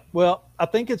 Yeah. Well, I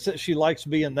think it's that she likes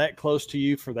being that close to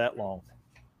you for that long.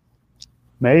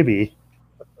 Maybe.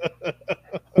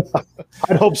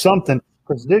 I'd hope something,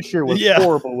 because this year was Yeah.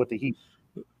 horrible with the heat.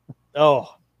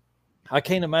 Oh, I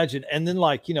can't imagine. And then,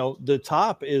 like, the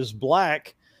top is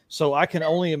black. So I can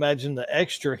only imagine the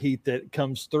extra heat that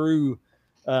comes through.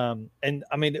 And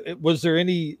I mean, was there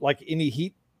any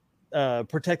heat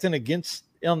protecting against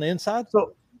on the inside?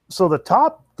 So the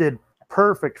top did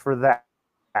perfect for that.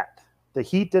 The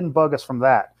heat didn't bug us from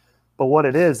that. But what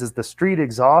it is the street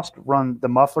exhaust run the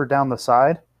muffler down the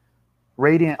side,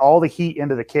 radiant all the heat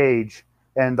into the cage,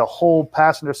 and the whole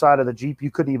passenger side of the Jeep,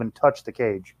 you couldn't even touch the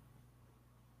cage.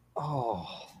 Oh,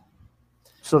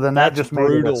 so then that that's just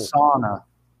brutal. made it a sauna.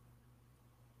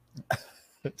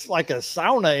 It's like a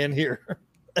sauna in here.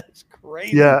 That's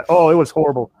crazy. Yeah. Oh, it was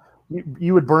horrible.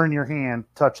 You would burn your hand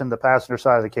touching the passenger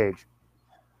side of the cage.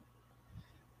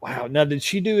 Wow. Now, did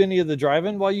she do any of the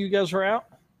driving while you guys were out?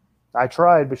 I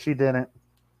tried, but she didn't.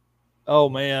 Oh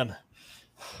man,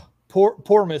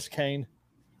 poor Miss Kane.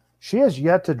 She has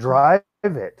yet to drive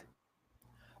it.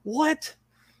 What?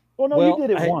 Well, no, you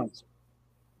did it once.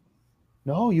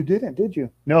 No, you didn't, did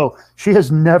you? No, she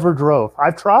has never drove.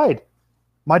 I've tried.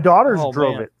 My daughters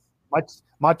drove it.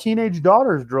 My teenage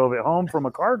daughters drove it home from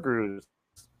a car cruise.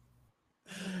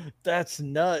 That's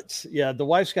nuts. Yeah, the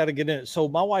wife's got to get in it. So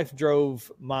my wife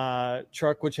drove my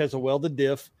truck, which has a welded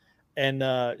diff, and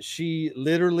she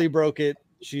literally broke it.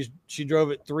 She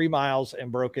drove it 3 miles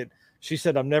and broke it. She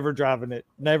said, "I'm never driving it.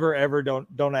 Never, ever.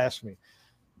 Don't ask me."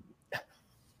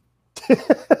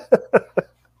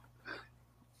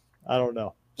 I don't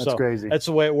know. That's crazy. That's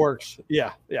the way it works.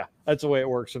 Yeah. That's the way it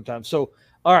works sometimes. So,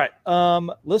 all right,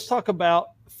 let's talk about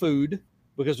food,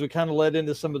 because we kind of led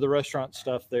into some of the restaurant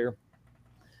stuff there.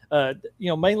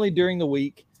 Mainly during the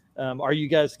week. Are you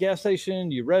guys gas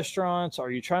station? You restaurants? Are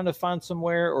you trying to find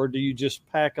somewhere, or do you just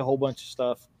pack a whole bunch of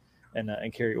stuff and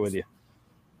carry it with you?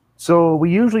 So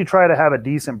we usually try to have a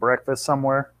decent breakfast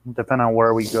somewhere, depending on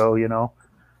where we go.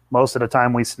 Most of the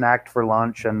time we snacked for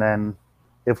lunch, and then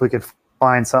if we could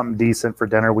find something decent for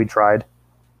dinner, we tried.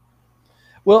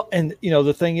 Well, and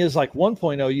the thing is, like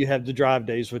 1.0, you have the drive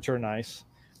days, which are nice,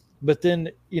 but then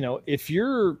if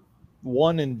you're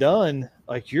one and done,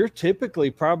 like you're typically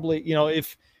probably,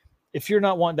 if you're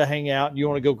not wanting to hang out and you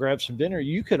want to go grab some dinner,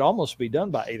 you could almost be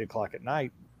done by 8 o'clock at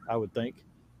night, I would think.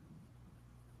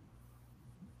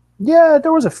 Yeah,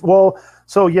 there was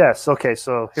so yes. Okay.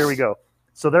 So here we go.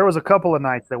 So there was a couple of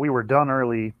nights that we were done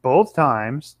early, both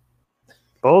times,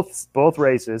 both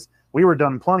races. We were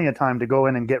done plenty of time to go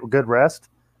in and get good rest.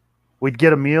 We'd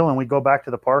get a meal and we'd go back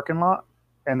to the parking lot,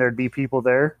 and there'd be people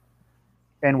there.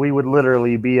 And we would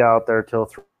literally be out there till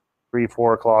 3,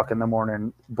 4 o'clock in the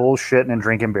morning, bullshitting and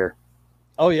drinking beer.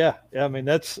 Oh yeah. I mean,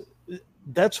 that's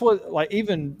what, like,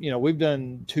 even, we've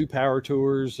done 2 power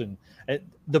tours, and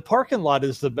the parking lot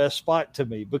is the best spot to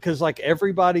me, because like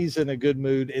everybody's in a good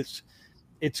mood.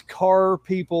 It's car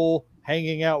people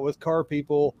hanging out with car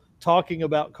people, talking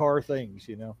about car things,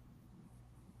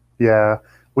 Yeah.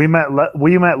 We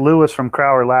met Lewis from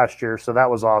Crowder last year, so that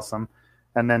was awesome.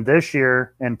 And then this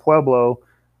year in Pueblo,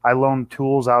 I loaned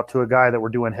tools out to a guy that were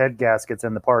doing head gaskets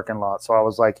in the parking lot. So I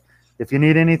was like, if you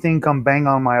need anything, come bang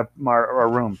on my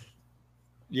room.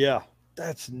 Yeah,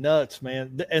 that's nuts,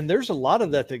 man. And there's a lot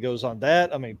of that goes on.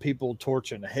 I mean, people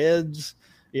torching heads,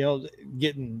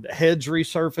 getting heads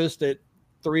resurfaced at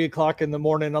 3 o'clock in the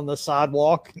morning on the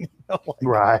sidewalk.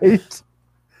 Right.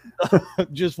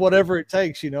 Just whatever it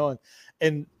takes,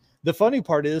 And the funny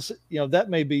part is, that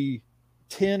may be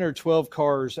 10 or 12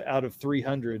 cars out of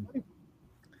 300.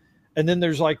 And then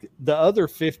there's like the other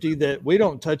 50 that we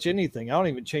don't touch anything. I don't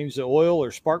even change the oil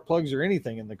or spark plugs or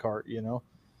anything in the cart, you know?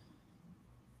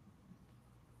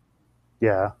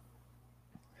 Yeah.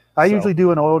 I usually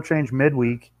do an oil change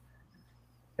midweek,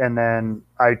 and then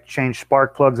I change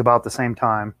spark plugs about the same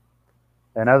time.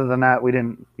 And other than that, we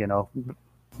didn't, you know,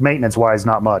 maintenance wise,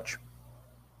 not much.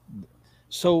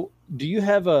 So do you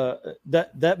have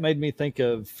that made me think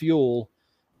of fuel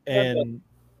and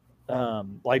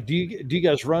like, do you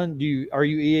guys run, are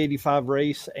you E85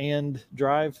 race and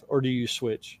drive, or do you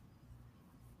switch?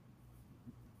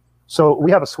 So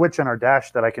we have a switch in our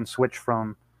dash that I can switch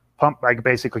from pump. I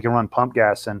basically can run pump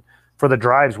gas, and for the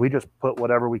drives, we just put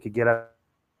whatever we could get at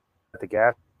the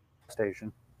gas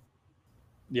station.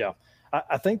 Yeah,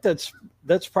 I think that's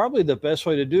probably the best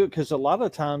way to do it, because a lot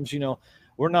of times, you know,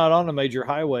 we're not on a major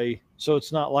highway, so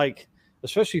it's not like,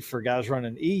 especially for guys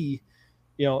running E,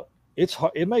 you know,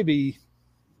 it may be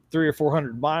 300 or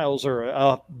 400 miles or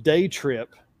a day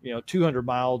trip, you know,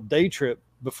 200-mile day trip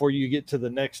before you get to the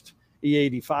next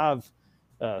E85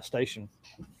 station.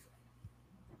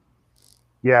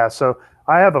 Yeah, so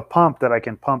I have a pump that I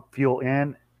can pump fuel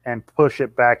in and push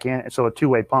it back in. So a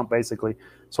two-way pump, basically.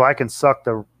 So I can suck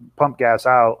the pump gas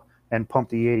out and pump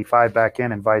the E85 back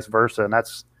in, and vice versa. And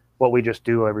that's what we just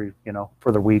do every, you know,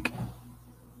 for the week.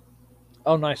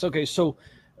 Oh, nice. Okay, so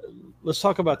let's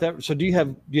talk about that. So do you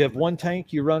have one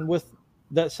tank you run with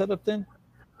that setup then?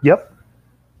 Yep.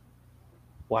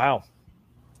 Wow.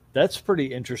 That's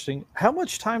pretty interesting. How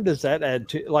much time does that add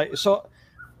to, like, so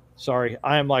sorry,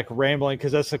 I am like rambling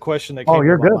because that's the question that came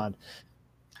to my mind.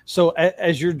 So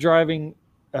as you're driving,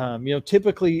 you know,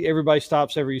 typically everybody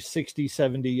stops every 60,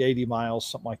 70, 80 miles,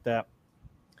 something like that,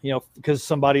 you know, because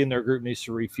somebody in their group needs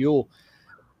to refuel.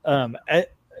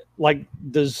 Like,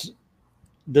 does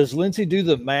Lindsay do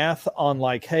the math on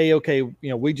like, hey, okay, you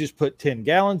know, we just put 10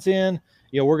 gallons in,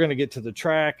 you know, we're going to get to the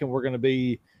track and we're going to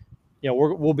be, you know,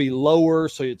 we'll be lower,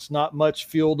 so it's not much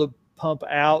fuel to pump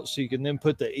out, so you can then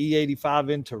put the E85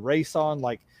 in to race on?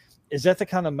 Like, is that the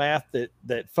kind of math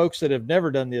that folks that have never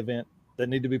done the event that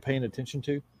need to be paying attention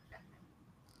to?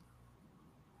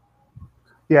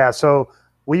 Yeah, so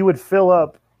we would fill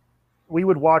up, we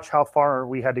would watch how far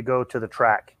we had to go to the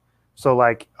track. So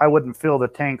like, I wouldn't fill the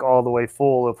tank all the way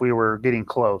full if we were getting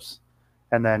close,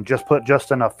 and then just put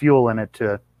just enough fuel in it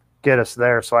to get us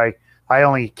there. So I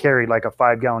only carried like a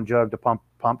 5-gallon jug to pump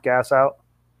gas out.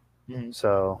 Mm-hmm.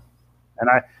 So, and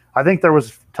I think there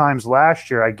was times last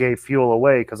year I gave fuel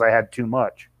away because I had too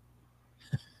much.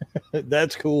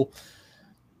 That's cool.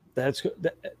 That's good.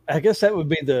 I guess that would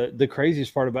be the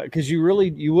craziest part about it, because you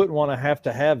wouldn't want to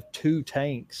have 2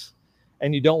 tanks,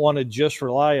 and you don't want to just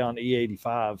rely on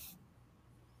E85.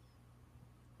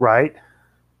 Right.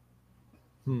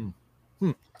 I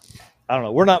don't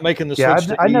know. We're not making the switch.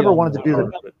 Yeah, I never wanted to do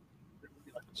the.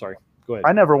 Sorry, go ahead.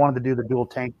 I never wanted to do the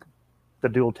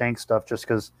dual tank stuff, just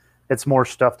because it's more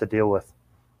stuff to deal with.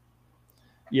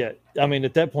 Yeah, I mean,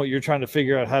 at that point, you're trying to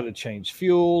figure out how to change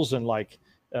fuels, and like,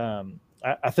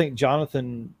 I think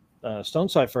Jonathan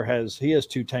Stonecipher has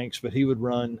 2 tanks, but he would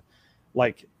run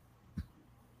like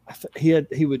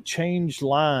he would change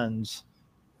lines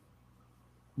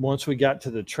once we got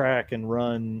to the track and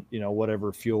run, you know,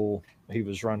 whatever fuel he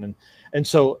was running. And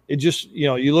so it just, you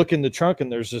know, you look in the trunk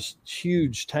and there's this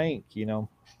huge tank, you know,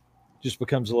 just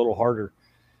becomes a little harder.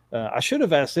 I should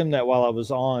have asked him that while I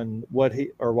was on,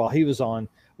 while he was on,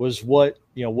 was what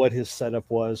his setup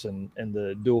was, and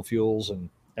the dual fuels and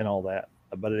all that,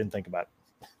 but I didn't think about it.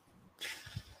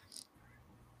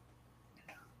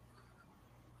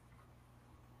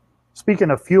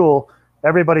 Speaking of fuel,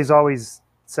 everybody's always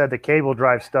said the cable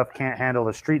drive stuff can't handle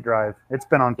the street drive. It's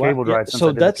been on cable drive since I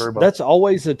did the turbo. That's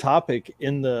always a topic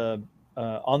in the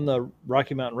on the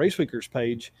Rocky Mountain Raceweekers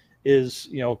page, is,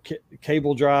 you know,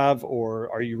 cable drive, or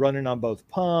are you running on both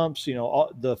pumps, you know,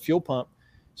 the fuel pump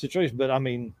situation. But I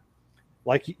mean,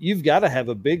 like, you've got to have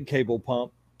a big cable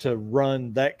pump to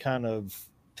run that kind of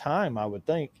time, I would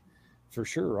think, for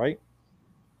sure, right?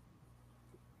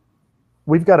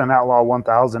 We've got an Outlaw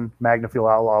 1000,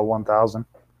 MagnaFuel Outlaw 1000.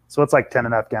 So it's like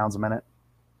 10.5 gallons a minute.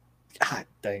 God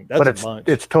dang, that's a bunch.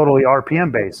 It's totally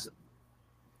RPM based.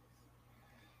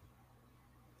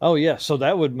 Oh yeah, so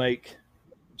that would make,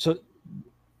 so,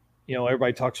 you know,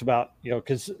 everybody talks about, you know,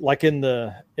 because like in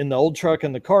the old truck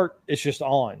and the cart, it's just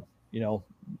on, you know,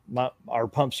 our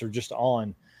pumps are just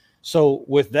on. So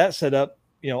with that setup,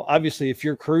 you know, obviously if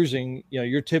you're cruising, you know,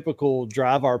 your typical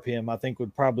drive RPM, I think,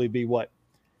 would probably be what,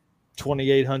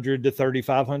 2,800 to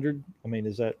 3,500. I mean,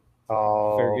 is that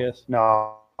fair guess?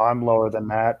 No, I'm lower than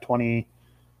that.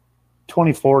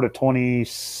 24 to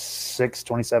 26,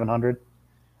 2,700.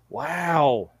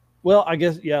 Wow. Well, I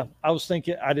guess, yeah, I wasn't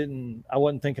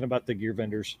thinking about the gear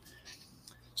vendors.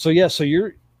 So yeah, so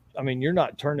you're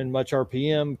not turning much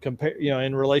RPM compare,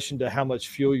 in relation to how much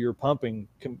fuel you're pumping,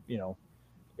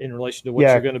 in relation to what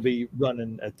Yeah. you're going to be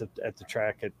running at the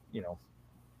track at,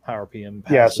 high RPM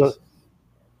passes. Yeah. So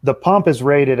the pump is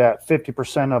rated at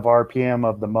 50% of RPM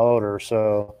of the motor.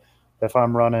 So if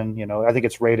I'm running, I think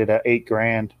it's rated at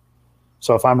 $8,000.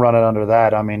 So if I'm running under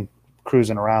that, I mean,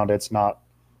 cruising around, it's not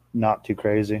too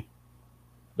crazy.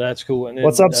 That's cool. And then,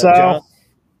 what's up, Sal?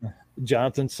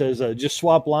 Jonathan says, just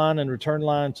swap line and return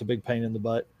line. It's a big pain in the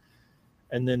butt.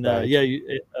 And then, Right.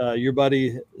 your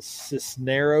buddy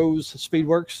Cisneros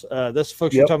Speedworks. That's the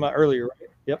folks you're talking about earlier, right?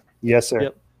 Yep. Yes, sir.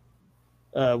 Yep.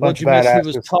 What you missed, he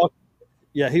was talking.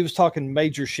 Yeah, he was talking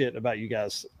major shit about you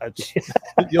guys.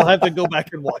 You'll have to go back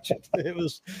and watch it.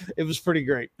 It was pretty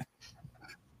great.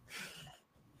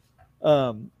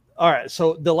 All right.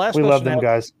 So the last we love them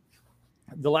guys.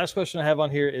 The last question I have on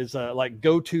here is like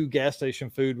go-to gas station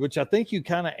food, which I think you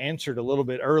kind of answered a little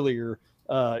bit earlier.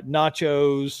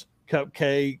 Nachos,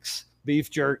 cupcakes, beef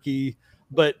jerky,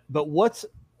 but what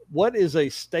is a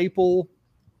staple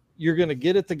you're going to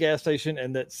get at the gas station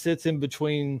and that sits in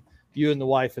between you and the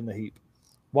wife in the heap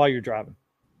while you're driving?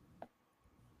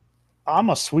 I'm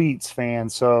a sweets fan,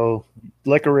 so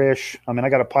licorice. I mean, I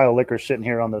got a pile of licorice sitting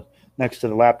here next to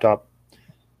the laptop.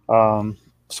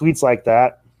 Sweets like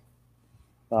that.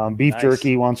 Beef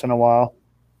jerky once in a while.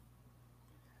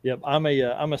 Yep, I'm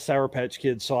a Sour Patch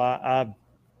Kid, so I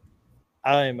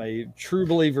am a true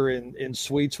believer in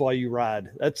sweets while you ride.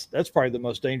 That's probably the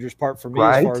most dangerous part for me,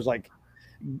 as far as like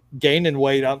gaining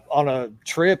weight. I'm on a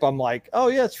trip. I'm like, oh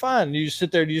yeah, it's fine. You just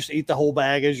sit there and you just eat the whole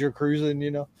bag as you're cruising.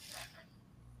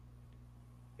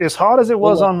 As hot as it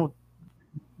was on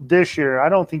this year, I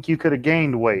don't think you could have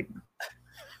gained weight.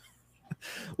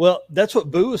 Well, that's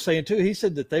what Boo was saying too. He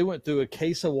said that they went through a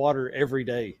case of water every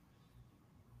day.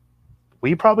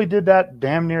 We probably did that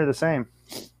damn near the same.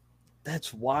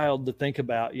 That's wild to think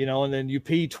about, and then you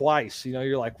pee twice,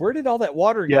 you're like, where did all that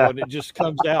water go? And it just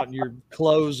comes out and your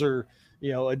clothes are,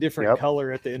 a different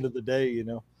color at the end of the day,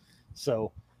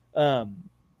 So,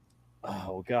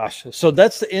 oh gosh. So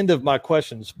that's the end of my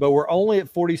questions, but we're only at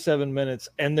 47 minutes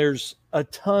and there's a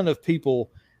ton of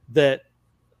people that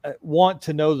want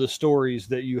to know the stories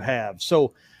that you have.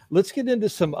 So let's get into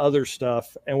some other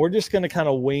stuff, and we're just going to kind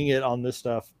of wing it on this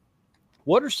stuff.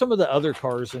 What are some of the other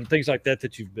cars and things like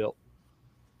that you've built?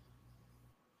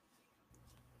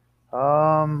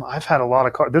 I've had a lot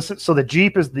of cars. So the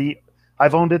Jeep is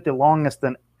I've owned it the longest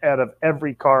out of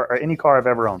every car or any car I've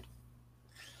ever owned.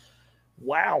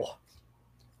 Wow.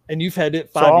 And you've had it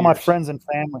 5 years. So all my friends and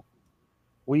family,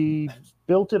 we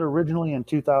built it originally in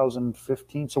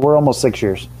 2015. So we're almost 6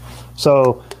 years.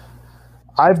 So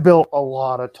I've built a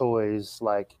lot of toys.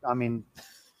 I've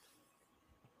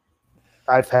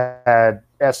had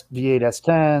V8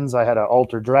 S10s. I had an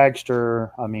Alter Dragster.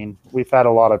 We've had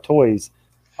a lot of toys.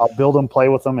 I'll build them, play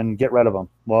with them, and get rid of them.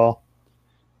 Well,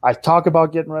 I talk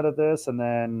about getting rid of this, and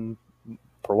then,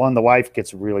 for one, the wife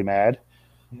gets really mad.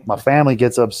 My family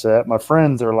gets upset. My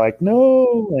friends are like,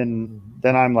 no. And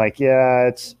then I'm like,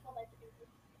 my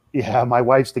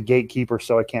wife's the gatekeeper,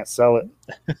 so I can't sell it.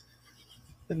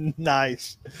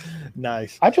 Nice.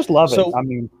 I just love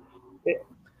it.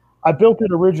 I built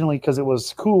it originally because it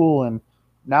was cool, and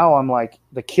now I'm like,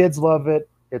 the kids love it.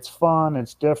 It's fun.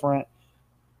 It's different.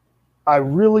 I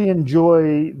really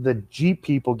enjoy the Jeep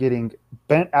people getting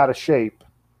bent out of shape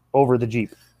over the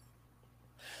Jeep.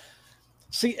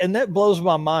 See, and that blows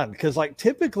my mind because, like,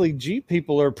 typically Jeep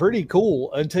people are pretty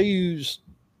cool until you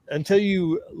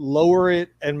lower it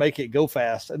and make it go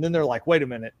fast, and then they're like, "Wait a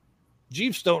minute,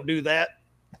 Jeeps don't do that."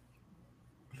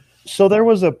 So there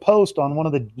was a post on one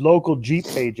of the local Jeep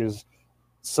pages.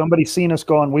 Somebody seen us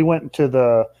going. We went to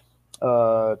the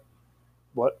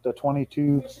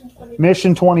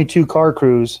Mission 22 car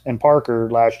cruise in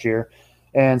Parker last year,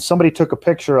 and somebody took a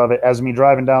picture of it as me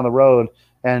driving down the road,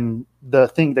 and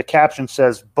the caption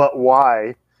says, "But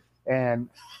why?" And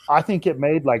I think it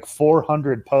made like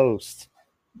 400 posts.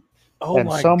 Oh, and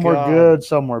my some God. were good,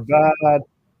 some were bad.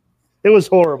 It was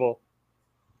horrible.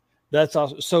 That's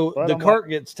awesome. So the cart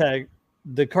gets tagged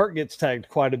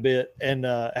quite a bit, and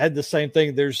had the same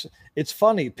thing. It's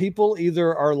funny. People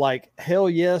either are like, hell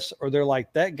yes, or they're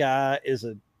like, that guy is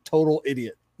a total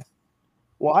idiot.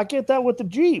 Well, I get that with the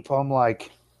Jeep. I'm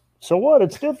like, so what?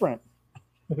 It's different.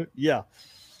 Yeah.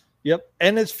 Yep.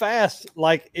 And it's fast.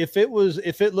 Like if it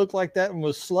looked like that and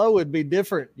was slow, it'd be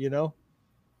different, Yeah,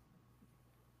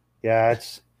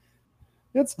 it's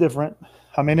different.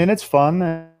 And it's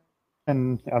fun.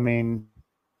 I mean,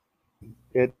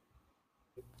 it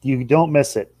you don't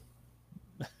miss it.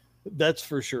 That's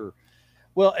for sure.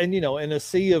 Well, and in a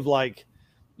sea of like,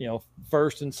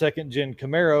 first and second gen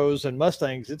Camaros and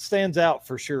Mustangs, it stands out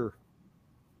for sure.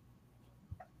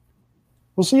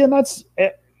 Well, see, and that's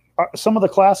some of the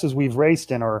classes we've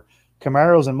raced in are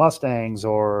Camaros and Mustangs,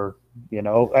 or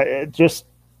it's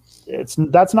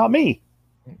that's not me.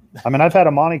 I mean, I've had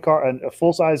a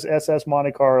full size SS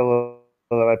Monte Carlo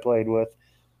that I played with,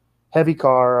 heavy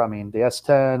car. I mean, the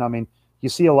S10. I mean, you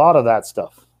see a lot of that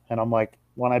stuff, and I'm like,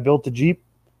 when I built the Jeep,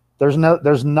 there's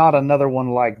not another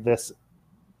one like this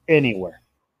anywhere.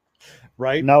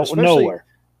 Right? No, nowhere.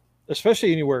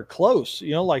 Especially anywhere close.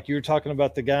 Like you were talking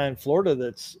about the guy in Florida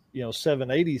that's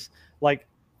 780s. Like,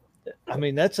 I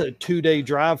mean, that's a 2-day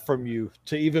drive from you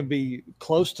to even be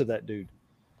close to that dude.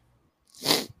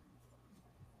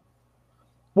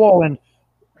 Well, and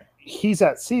he's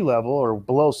at sea level or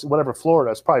below, whatever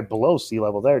Florida is, probably below sea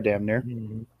level there, damn near.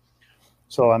 Mm-hmm.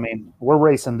 So, I mean, we're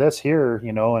racing this here,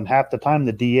 and half the time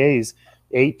the DA's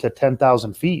 8 to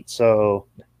 10,000 feet. So,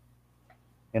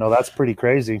 that's pretty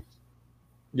crazy.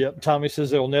 Yep. Tommy says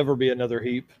there'll never be another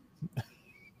heap.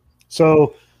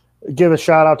 So give a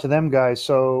shout out to them guys.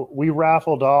 So we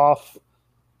raffled off.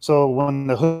 So when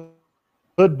the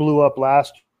hood blew up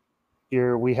last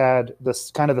year, we had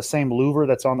this kind of the same louver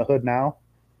that's on the hood now.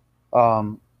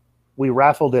 We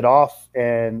raffled it off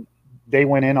and they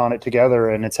went in on it together,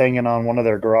 and it's hanging on one of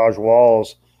their garage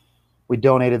walls. We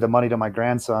donated the money to my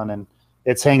grandson, and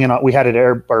it's hanging on. We had it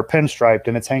pinstriped,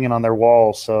 and it's hanging on their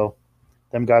wall. So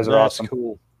them guys are awesome.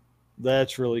 Cool.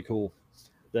 That's really cool.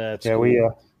 That's yeah.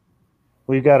 Cool.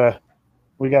 We got a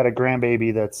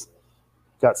grandbaby that's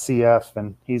got CF,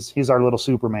 and he's our little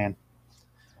Superman.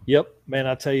 Yep, man.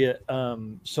 I tell you.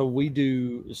 So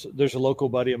there's a local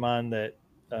buddy of mine that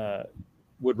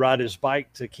would ride his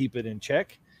bike to keep it in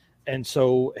check, and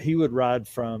so he would ride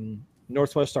from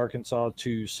Northwest Arkansas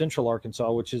to Central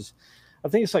Arkansas, which is, I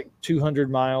think it's like 200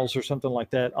 miles or something like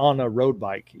that on a road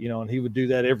bike, and he would do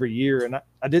that every year. And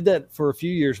I did that for a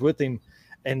few years with him,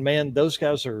 and man, those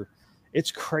guys it's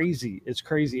crazy. It's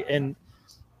crazy. And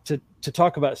to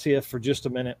talk about CF for just a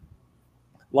minute,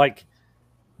 like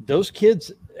those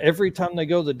kids, every time they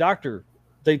go to the doctor,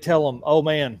 they tell them, oh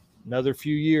man, another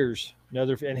few years,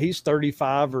 and he's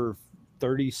 35 or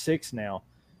 36 now,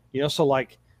 so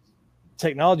like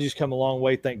technology's come a long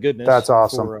way. Thank goodness. That's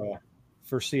awesome.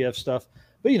 For CF stuff.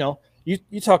 But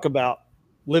you talk about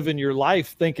living your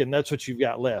life thinking that's what you've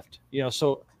got left,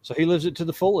 so he lives it to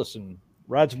the fullest and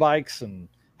rides bikes and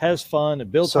has fun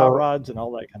and builds hot rods and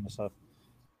all that kind of stuff.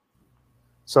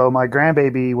 So my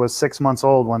grandbaby was 6 months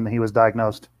old when he was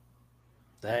diagnosed.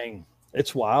 Dang,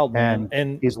 it's wild, man.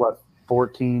 And he's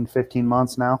 14, 15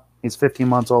 months now. He's 15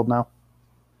 months old now.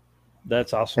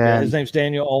 That's awesome. Yeah, his name's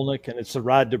Daniel Olnick, and it's the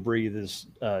Ride to Breathe is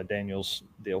Daniel's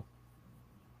deal.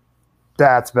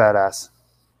 That's badass.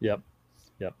 Yep.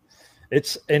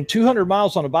 It's, and 200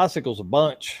 miles on a bicycle is a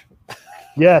bunch.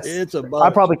 Yes, it's a bunch. I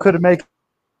probably couldn't make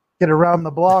it around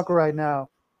the block right now.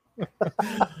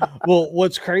 Well,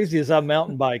 what's crazy is I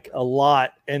mountain bike a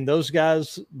lot, and those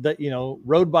guys that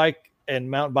road bike and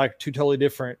mountain bike are two totally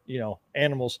different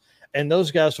animals, and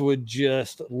those guys would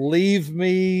just leave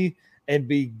me and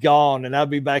be gone, and I'd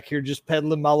be back here just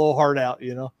pedaling my little heart out.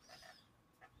 Hey,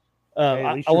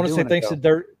 I want to say thanks to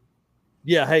Dirt.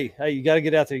 Yeah, hey, you got to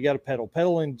get out there. You got to pedal.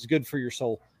 Pedaling is good for your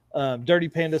soul. Dirty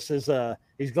Panda says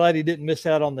he's glad he didn't miss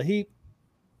out on the heap.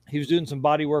 He was doing some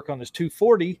body work on his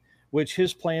 240, which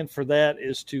his plan for that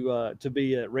is to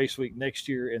be at Race Week next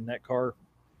year in that car.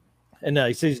 And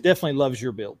he says he definitely loves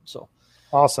your build. So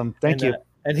awesome. Thank you.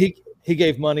 And he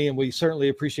gave money, and we certainly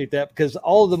appreciate that, because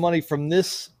all of the money from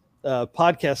this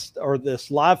podcast or this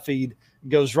live feed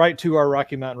goes right to our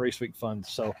Rocky Mountain Race Week fund.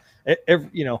 So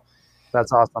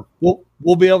that's awesome.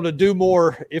 We'll be able to do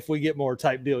more if we get more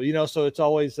type deal, so it's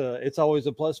always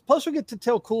a plus. Plus we get to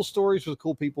tell cool stories with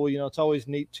cool people. It's always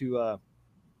neat to,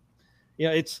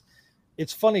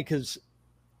 it's funny because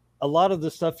a lot of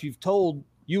the stuff you've told,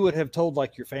 you would have told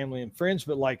like your family and friends,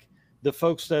 but like the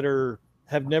folks that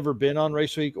have never been on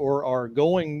Race Week or are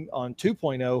going on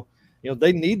 2.0,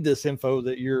 they need this info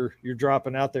that you're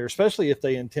dropping out there, especially if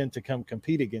they intend to come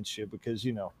compete against you, because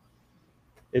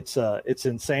it's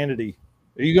insanity.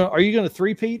 Are you going to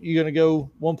three-peat? Are you going to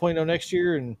go 1.0 next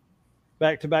year and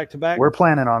back to back to back? We're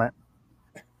planning on it.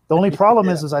 The only problem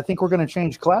is I think we're going to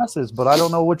change classes, but I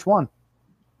don't know which one.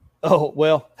 Oh,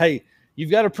 well, hey,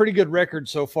 you've got a pretty good record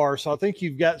so far, so I think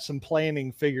you've got some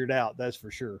planning figured out. That's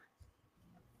for sure.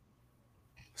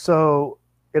 So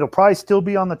it'll probably still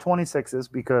be on the 26s,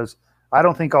 because I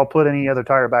don't think I'll put any other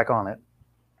tire back on it.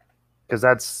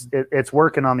 because it's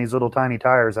working on these little tiny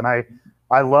tires, and I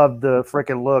love the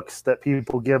freaking looks that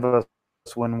people give us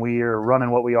when we are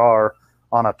running what we are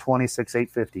on a 26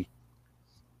 850.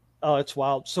 Oh, it's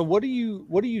wild. So what do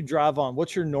you drive on?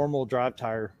 What's your normal drive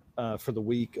tire for the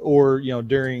week, or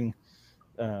during?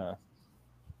 So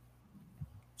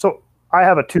I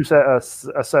have a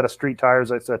set of street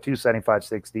tires. It's a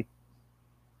 275/60.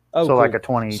 Oh, so cool. like a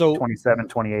 27,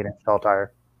 28 inch tall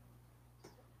tire.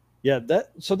 Yeah,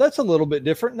 that's a little bit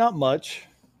different. Not much.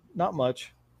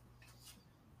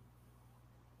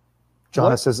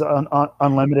 Jonas says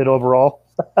unlimited overall.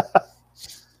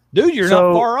 Dude, you're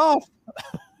not far off.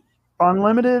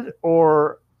 Unlimited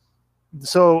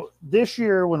so this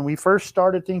year when we first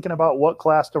started thinking about what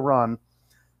class to run,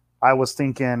 I was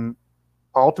thinking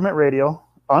Ultimate Radio,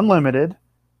 Unlimited,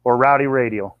 or Rowdy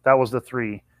Radio. That was the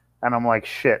three. And I'm like,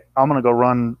 shit, I'm going to go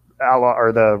run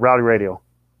the Rowdy Radio.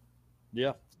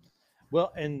 Yeah.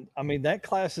 Well, and I mean, that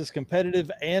class is competitive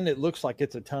and it looks like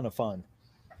it's a ton of fun.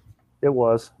 It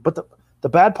was. But the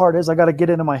bad part is I got to get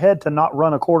into my head to not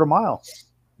run a quarter mile.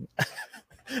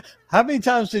 How many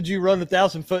times did you run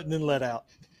 1,000 foot and then let out?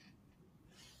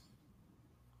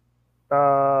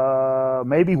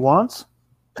 Maybe once,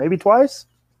 maybe twice.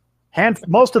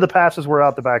 Most of the passes were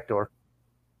out the back door.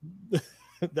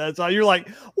 That's all. You're like,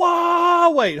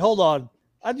 wow, wait, hold on.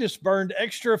 I just burned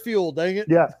extra fuel, dang it.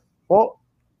 Yeah. Well,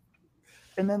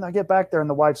 and then I get back there and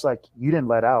the wife's like, you didn't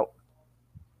let out.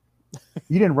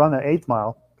 You didn't run the 8th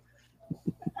mile.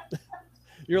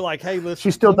 You're like, hey, listen.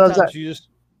 She still does that.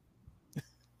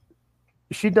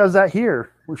 She does that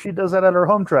here. She does that at her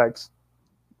home tracks.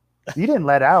 You didn't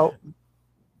let out.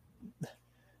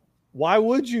 Why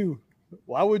would you?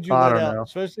 Why would you let out? Know.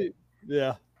 Especially,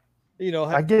 yeah.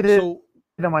 I get it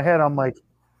in my head. I'm like,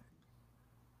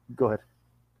 go ahead.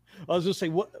 I was just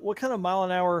saying, what kind of mile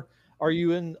an hour are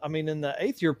you in? I mean, in the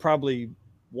 8th, you're probably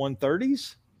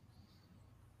 130s.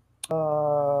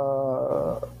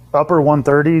 Upper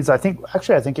 130s. I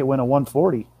think it went a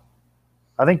 140.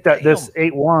 I think that this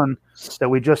 8-1 that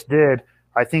we just did,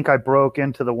 I think I broke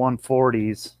into the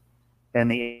 140s in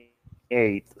the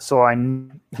 8th. So I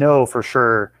know for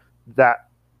sure that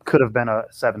could have been a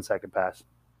 7-second pass.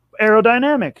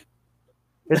 Aerodynamic.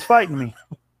 It's fighting me.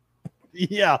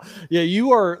 Yeah.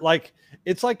 You are like,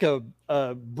 it's like a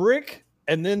brick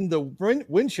and then the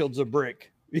windshield's a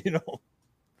brick,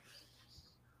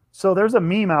 So there's a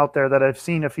meme out there that I've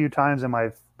seen a few times and my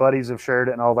buddies have shared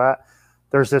it and all that.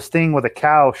 There's this thing with a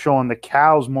cow showing the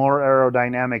cow's more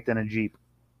aerodynamic than a Jeep.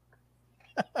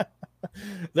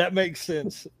 That makes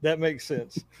sense.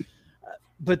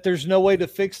 But there's no way to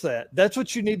fix that. That's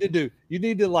what you need to do. You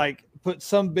need to like put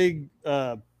some big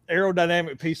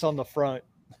aerodynamic piece on the front.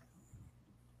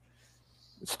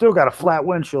 It's still got a flat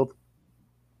windshield.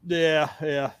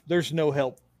 Yeah. There's no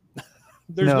help.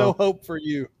 There's no hope for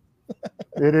you.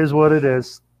 It is what it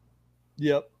is.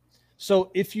 Yep.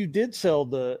 So if you did sell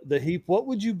the Heap, what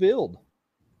would you build?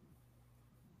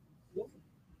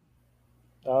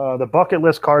 The bucket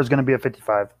list car is going to be a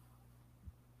 55.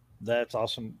 That's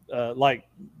awesome. Like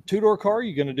 2-door car,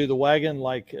 you going to do the wagon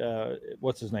like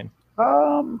what's his name?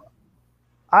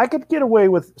 I could get away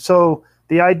with. So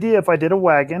the idea, if I did a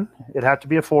wagon, it'd have to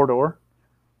be a 4-door,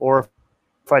 or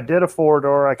if I did a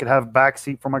 4-door, I could have a back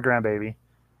seat for my grandbaby.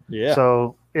 Yeah.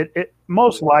 So it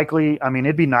most likely, I mean,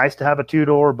 it'd be nice to have a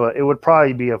 2-door, but it would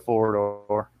probably be a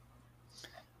 4-door.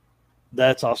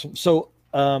 That's awesome. So,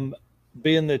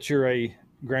 being that you're a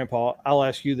grandpa, I'll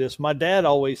ask you this. My dad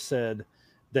always said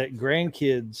that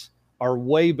grandkids are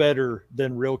way better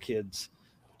than real kids.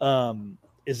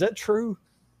 Is that true?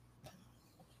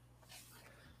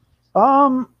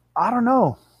 I don't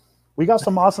know. We got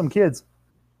some awesome kids.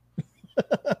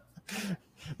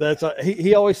 That's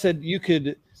he always said you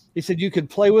could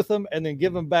play with them and then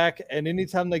give them back. And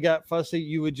anytime they got fussy,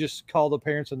 you would just call the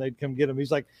parents and they'd come get them.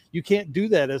 He's like, you can't do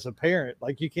that as a parent.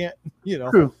 Like you can't,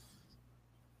 True.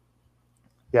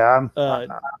 Yeah.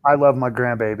 I love my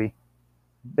grandbaby.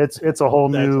 It's a whole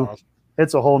new, awesome.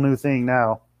 It's a whole new thing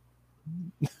now.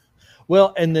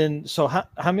 Well, and then, so how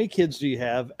many kids do you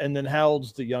have? And then how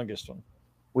old's the youngest one?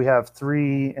 We have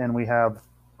 3 and we have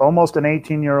almost an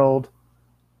 18-year-old,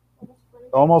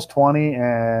 almost 20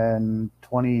 and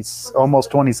 20, almost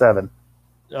 27.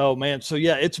 Oh man. So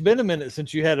yeah, it's been a minute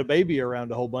since you had a baby around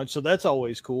a whole bunch. So that's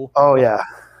always cool. Oh yeah.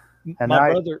 And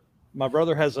my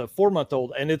brother has a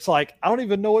 4-month-old and it's like, I don't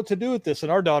even know what to do with this.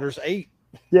 And our daughter's 8.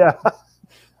 Yeah.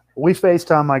 We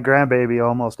FaceTime my grandbaby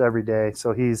almost every day.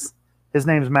 So his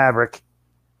name's Maverick.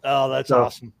 Oh, that's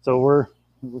awesome. So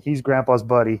he's grandpa's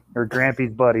buddy or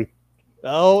Grampy's buddy.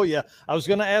 Oh yeah. I was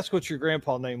going to ask what your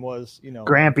grandpa name was,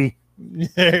 Grampy.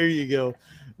 There you go.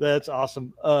 That's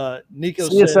awesome. Nico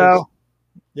See you, says, Sal.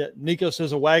 yeah, Nico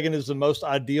says a wagon is the most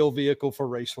ideal vehicle for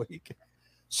race week.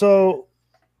 So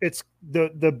it's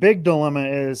the big dilemma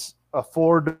is a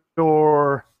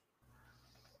 4-door.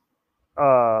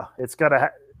 It's got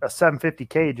a 750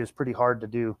 cage is pretty hard to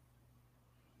do.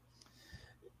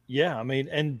 Yeah, I mean,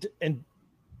 and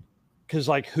because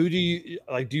like, who do you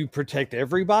like? Do you protect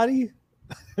everybody?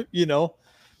 You know?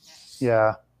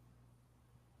 Yeah.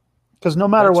 Because no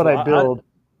matter That's what why I build,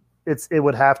 it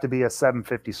would have to be a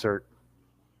 750 cert.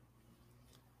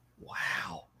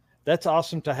 Wow. That's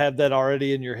awesome to have that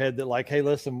already in your head that like, hey,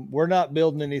 listen, we're not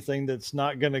building anything that's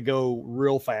not going to go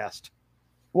real fast.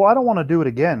 Well, I don't want to do it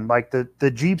again. Like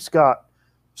the Jeep's got,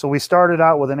 so we started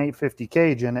out with an 850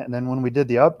 cage in it, and then when we did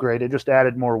the upgrade, it just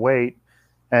added more weight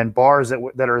and bars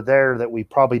that are there that we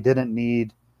probably didn't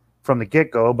need from the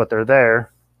get-go, but they're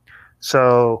there.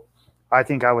 So I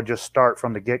think I would just start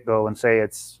from the get-go and say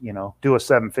it's, do a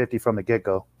 750 from the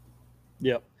get-go.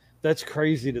 Yep. That's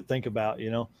crazy to think about,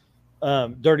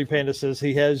 Dirty Panda says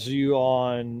he has you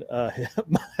on.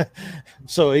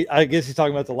 So I guess he's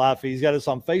talking about the live feed. He's got us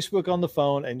on Facebook on the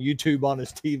phone and YouTube on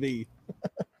his TV.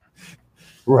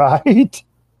 Right.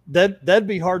 That'd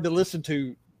be hard to listen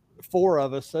to. 4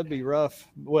 of us. That'd be rough.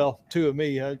 Well, 2 of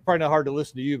me. Probably not hard to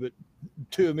listen to you, but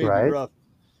 2 of me would be rough.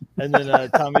 And then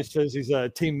Tommy says he's a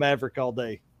Team Maverick all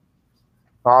day.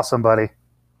 Awesome, buddy.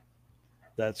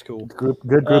 That's cool. Good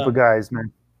group of guys,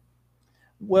 man.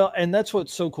 Well, and that's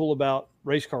what's so cool about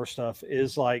race car stuff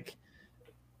is like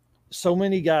so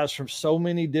many guys from so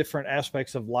many different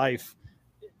aspects of life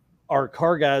are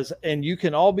car guys, and you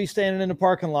can all be standing in the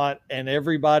parking lot and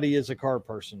everybody is a car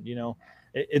person.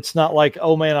 It's not like,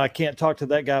 oh man, I can't talk to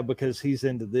that guy because he's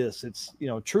into this. It's,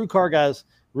 true car guys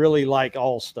really like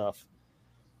all stuff.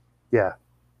 Yeah.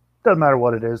 Doesn't matter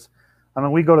what it is. I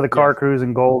mean, we go to the car cruise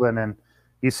in Golden and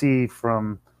you see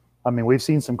we've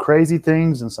seen some crazy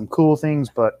things and some cool things,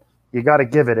 but you got to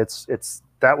give it.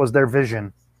 That was their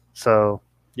vision. So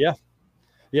yeah.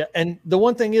 Yeah. And the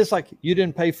one thing is like, you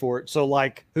didn't pay for it. So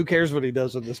like, who cares what he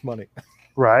does with this money?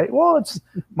 Right. Well, it's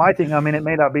my thing. I mean, it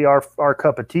may not be our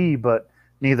cup of tea, but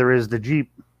neither is the Jeep.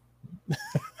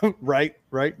 Right.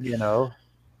 Well,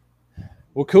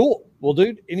 cool. Well,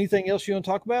 dude, anything else you want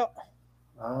to talk about?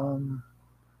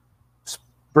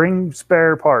 Bring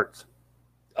spare parts.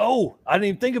 Oh, I didn't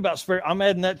even think about spare. I'm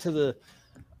adding that to the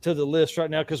list right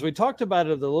now because we talked about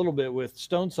it a little bit with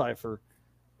Stone Cipher.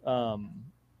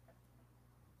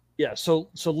 Yeah. So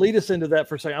lead us into that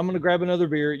for a second. I'm going to grab another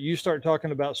beer. You start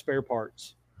talking about spare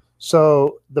parts.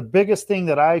 So the biggest thing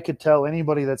that I could tell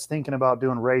anybody that's thinking about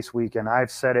doing race week, and I've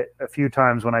said it a few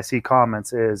times when I see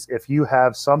comments, is if you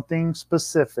have something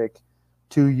specific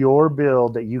to your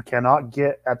build that you cannot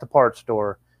get at the parts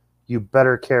store, you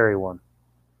better carry one,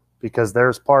 because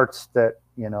there's parts that,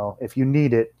 if you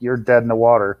need it, you're dead in the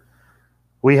water.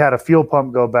 We had a fuel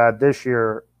pump go bad this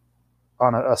year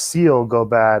on a seal go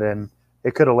bad, and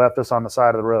it could have left us on the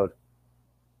side of the road.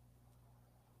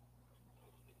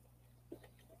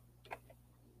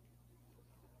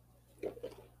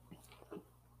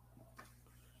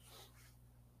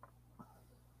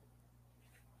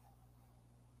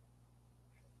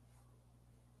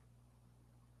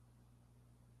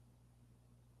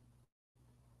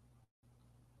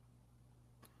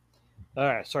 All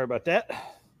right. Sorry about that.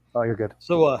 Oh, you're good.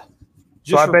 So, I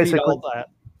basically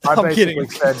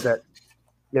said that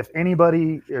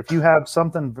if you have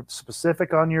something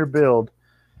specific on your build,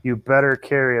 you better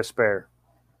carry a spare,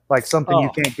 like something you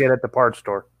can't get at the parts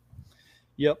store.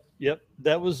 Yep.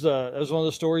 That was one of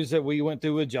the stories that we went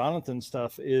through with Jonathan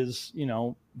stuff is,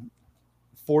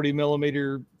 40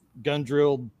 millimeter gun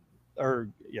drilled or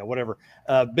whatever,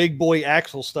 big boy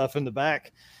axle stuff in the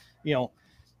back,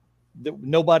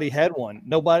 nobody had one.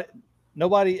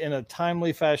 Nobody in a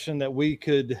timely fashion that we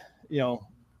could,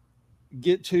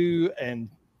 get to and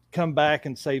come back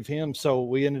and save him. So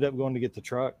we ended up going to get the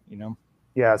truck,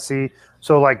 Yeah. See,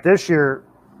 so like this year,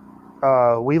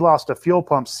 we lost a fuel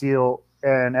pump seal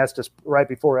in Estes right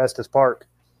before Estes Park.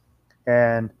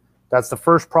 And that's the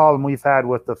first problem we've had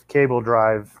with the cable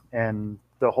drive and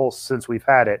since we've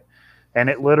had it. And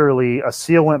it literally, a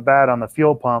seal went bad on the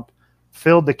fuel pump,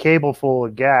 filled the cable full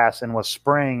of gas, and was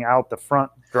spraying out the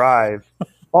front drive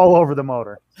all over the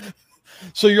motor.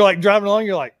 So you're like driving along,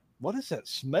 you're like, what is that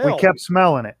smell? We kept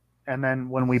smelling it. And then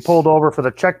when we pulled over for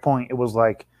the checkpoint, it was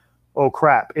like, oh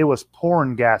crap, it was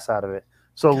pouring gas out of it.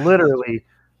 So literally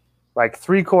like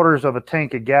 3/4 of a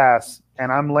tank of gas,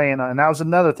 and I'm laying on, and that was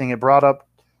another thing. It brought up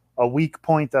a weak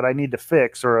point that I need to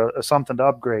fix or something to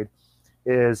upgrade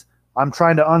is I'm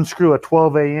trying to unscrew a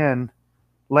 12 AN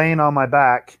laying on my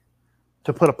back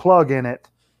to put a plug in it.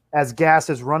 as gas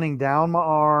is running down my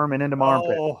arm and into my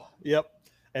armpit. Oh, yep.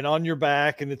 And on your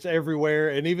back, and it's everywhere.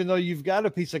 And even though you've got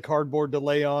a piece of cardboard to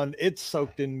lay on, it's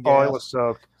soaked in gas. Oh, it was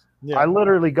soaked. Yeah. I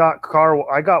literally got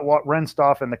rinsed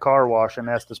off in the car wash in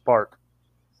Estes Park.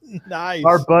 Nice.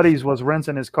 Our buddies was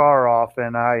rinsing his car off,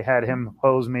 and I had him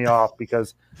hose me off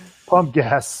because pump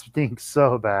gas stinks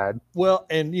so bad. Well,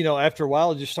 and after a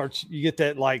while, it just starts. You get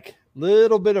that like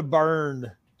little bit of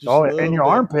burn. Oh, in your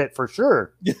armpit for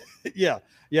sure. Yeah,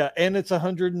 and it's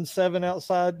 107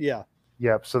 outside. Yeah.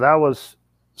 Yep. So that was,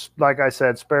 like I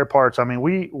said, spare parts. I mean,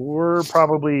 we were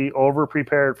probably over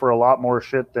prepared for a lot more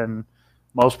shit than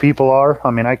most people are. I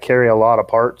mean, I carry a lot of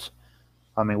parts.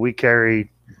 I mean, we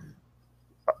carry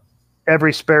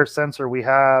every spare sensor we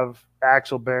have,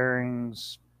 axle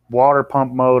bearings, water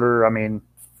pump motor. I mean,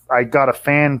 I got a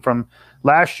fan from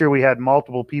last year. We had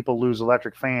multiple people lose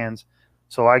electric fans.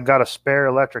 So I got a spare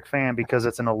electric fan because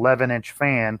it's an 11-inch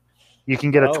fan. You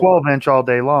can get a 12-inch all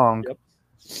day long. Yep.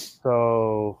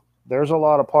 So there's a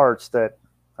lot of parts that,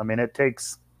 I mean, it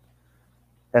takes,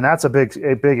 and that's a big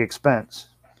expense.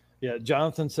 Yeah.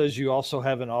 Jonathan says you also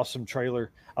have an awesome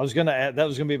trailer. I was going to add, that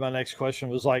was going to be my next question,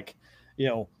 was like,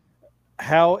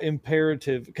 how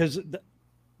imperative, because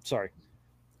sorry,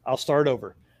 I'll start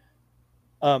over.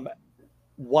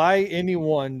 Why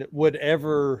anyone would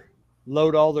ever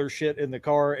load all their shit in the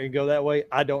car and go that way,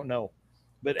 I don't know.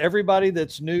 But everybody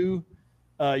that's new,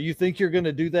 you think you're going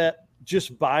to do that,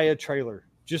 just buy a trailer.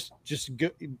 Just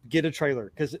get a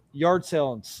trailer, because yard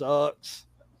selling sucks.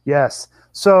 Yes.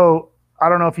 So I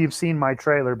don't know if you've seen my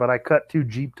trailer, but I cut 2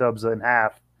 Jeep tubs in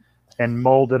half and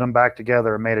molded them back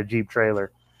together and made a Jeep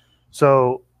trailer.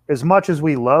 So as much as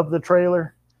we love the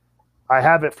trailer, I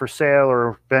have it for sale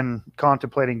or been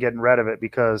contemplating getting rid of it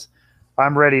because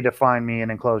I'm ready to find me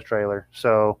an enclosed trailer.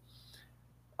 So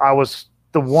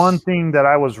the one thing that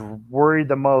I was worried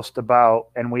the most about,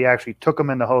 and we actually took them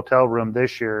in the hotel room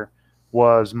this year,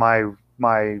 was my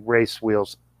race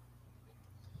wheels.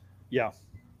 Yeah.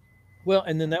 Well,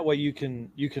 and then that way you can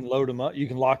load them up. You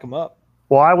can lock them up.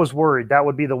 Well, I was worried that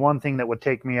would be the one thing that would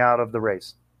take me out of the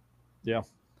race. Yeah.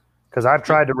 Because I've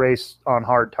tried to race on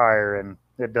hard tire and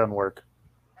it doesn't work.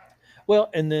 Well,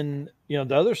 and then,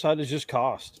 the other side is just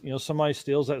cost. Somebody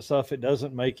steals that stuff.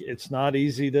 It's not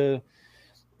easy to,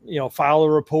 file a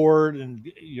report,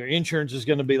 and your insurance is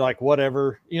going to be like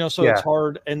whatever, so It's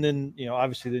hard. And then,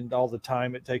 obviously then all the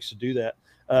time it takes to do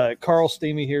that. Carl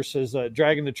Steamy here says,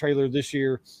 dragging the trailer this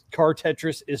year, car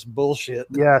Tetris is bullshit.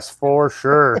 Yes, for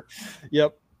sure.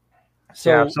 Yep.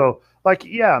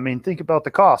 I mean, think about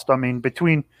the cost. I mean,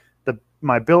 between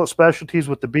my billet specialties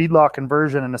with the beadlock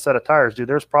conversion and a set of tires, dude,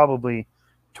 there's probably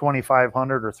 $2,500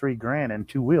 or $3,000 in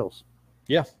 2 wheels.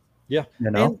 Yeah.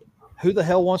 And who the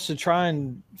hell wants to try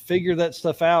and figure that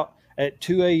stuff out at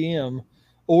 2 a.m.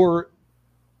 or,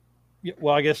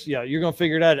 well, I guess, you're going to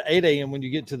figure it out at 8 a.m. when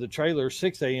you get to the trailer,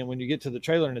 6 a.m. when you get to the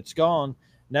trailer and it's gone.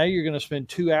 Now you're going to spend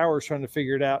 2 hours trying to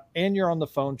figure it out, and you're on the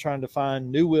phone trying to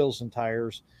find new wheels and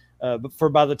tires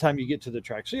by the time you get to the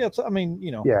track. So,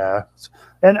 Yeah.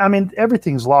 And I mean,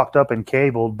 everything's locked up and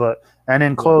cabled, but an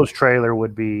enclosed trailer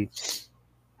would be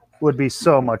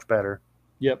so much better.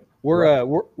 Yep.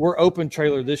 We're open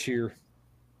trailer this year.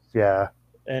 Yeah.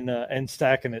 And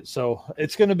stacking it. So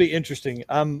it's going to be interesting.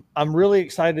 I'm really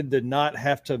excited to not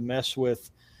have to mess with,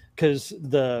 because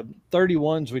the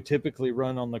 31s we typically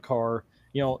run on the car,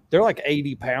 they're like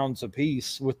 80 pounds a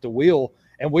piece with the wheel.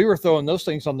 And we were throwing those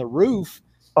things on the roof.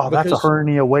 Oh, that's a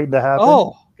hernia waiting to happen.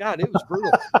 Oh God, it was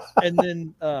brutal. And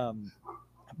then,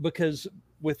 because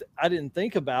I didn't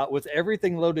think about, with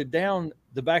everything loaded down,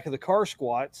 the back of the car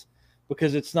squats,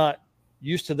 because it's not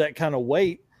used to that kind of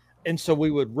weight. And so we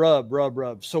would rub.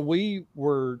 So we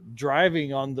were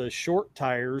driving on the short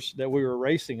tires that we were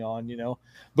racing on,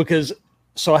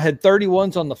 so I had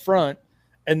 31s on the front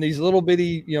and these little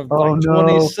bitty,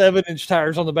 27-inch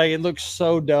tires on the back. It looks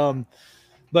so dumb,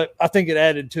 but I think it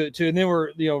added to it too. And then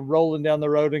we're, rolling down the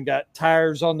road and got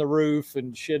tires on the roof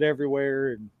and shit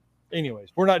everywhere. And anyways,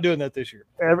 we're not doing that this year.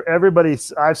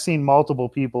 I've seen multiple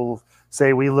people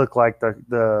say we look like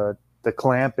the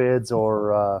Clampids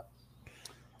or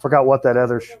forgot what that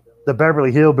other the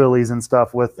Beverly Hillbillies and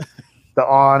stuff with the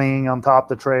awning on top of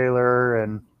the trailer.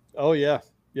 And oh yeah,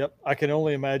 yep, I can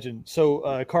only imagine.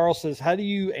 So Carl says, how do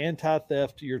you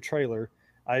anti-theft your trailer?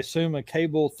 I assume a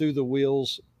cable through the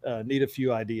wheels. Need a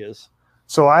few ideas.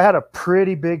 So I had a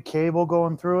pretty big cable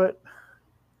going through it,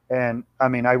 and I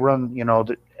mean, I run,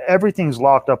 everything's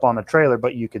locked up on the trailer,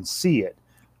 but you can see it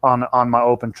on my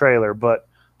open trailer. But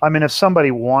I mean, if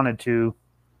somebody wanted to,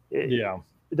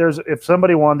 if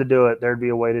somebody wanted to do it, there'd be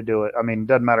a way to do it. I mean, it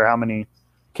doesn't matter how many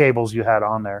cables you had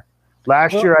on there.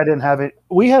 Last year I didn't have it.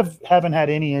 We haven't had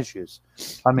any issues.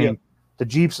 I mean, the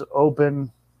Jeep's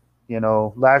open.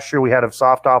 Last year we had a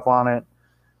soft top on it.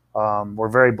 We're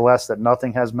very blessed that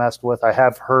nothing has messed with. I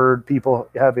have heard people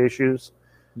have issues.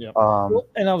 Yeah.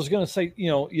 And I was going to say,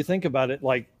 you think about it,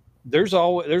 like there's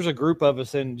a group of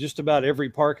us in just about every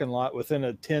parking lot within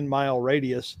a 10-mile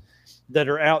radius that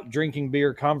are out drinking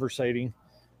beer, conversating,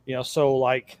 so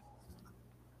like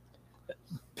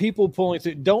people pulling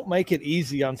through, don't make it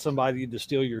easy on somebody to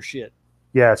steal your shit.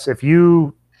 Yes. If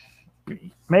you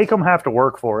make them have to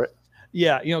work for it.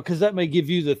 Yeah. Cause that may give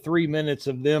you the 3 minutes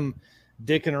of them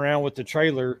dicking around with the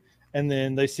trailer and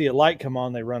then they see a light come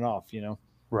on, they run off,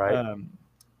 Right.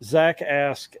 Zach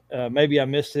asked, maybe I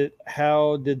missed it.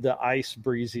 How did the Ice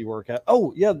Breezy work out?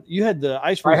 Oh, yeah. You had the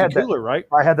Ice Breezy cooler, right?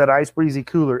 I had that Ice Breezy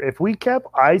cooler. If we kept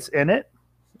ice in it,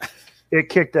 it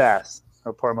kicked ass.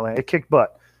 Oh, pardon me. It kicked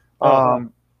butt.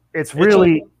 It's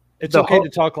really. It's okay to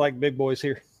talk like big boys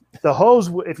here. The hose,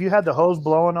 if you had the hose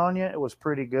blowing on you, it was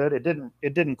pretty good. It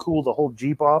didn't cool the whole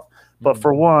Jeep off. But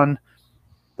for one,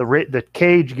 the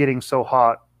cage getting so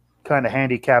hot kind of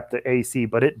handicapped the AC.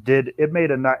 But it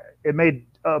made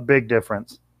a big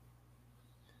difference.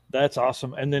 That's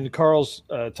awesome. And then Carl's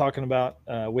talking about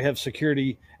we have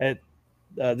security at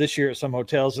this year at some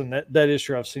hotels, and that is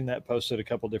true. I've seen that posted a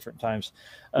couple different times.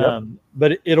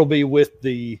 But it'll be with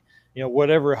the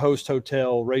whatever host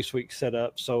hotel Race Week set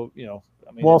up. So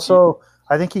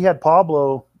I think he had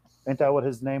Pablo. Ain't that what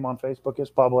his name on Facebook is?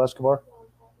 Pablo Escobar.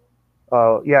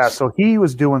 Yeah. So he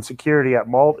was doing security at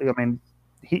Malta. I mean,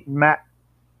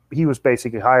 he was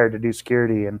basically hired to do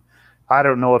security, and I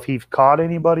don't know if he caught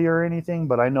anybody or anything,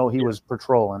 but I know he was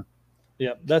patrolling.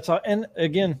 Yeah, and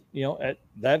again,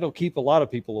 that'll keep a lot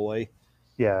of people away.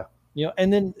 Yeah.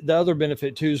 And then the other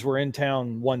benefit too is we're in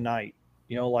town one night,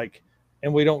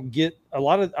 and we don't get a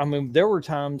lot of, there were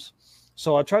times,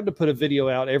 so I tried to put a video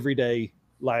out every day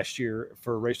last year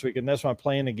for Race Week, and that's my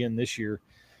plan again this year.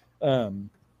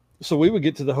 So we would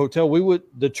get to the hotel,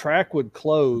 the track would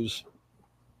close.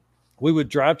 We would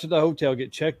drive to the hotel,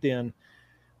 get checked in.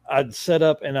 I'd set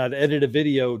up and I'd edit a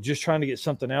video just trying to get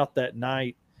something out that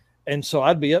night. And so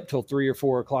I'd be up till 3 or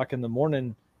 4 o'clock in the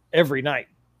morning every night.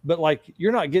 But like,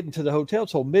 you're not getting to the hotel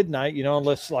till midnight,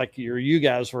 unless like you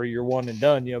guys where you're one and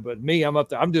done, but me, I'm up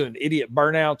there, I'm doing idiot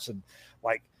burnouts and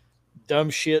like dumb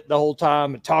shit the whole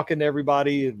time and talking to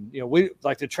everybody. And, we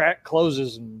like the track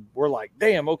closes and we're like,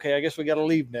 damn, okay, I guess we got to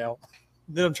leave now.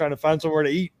 Then I'm trying to find somewhere to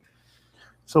eat.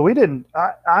 So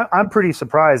I'm pretty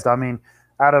surprised. I mean,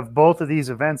 out of both of these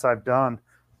events I've done,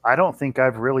 I don't think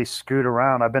I've really screwed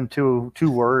around. I've been too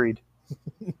worried.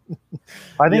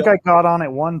 I think I got on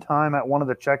it one time at one of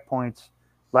the checkpoints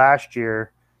last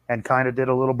year and kind of did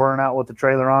a little burnout with the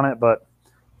trailer on it, but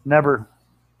never.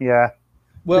 Yeah.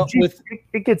 Well,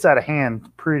 it gets out of hand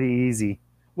pretty easy.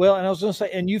 Well, and I was going to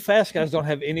say, and you fast guys don't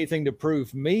have anything to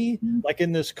prove. Me, like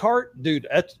in this cart, dude,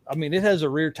 it has a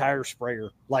rear tire sprayer.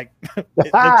 Like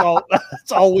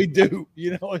that's all we do.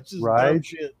 It's just dumb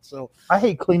shit. So I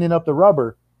hate cleaning up the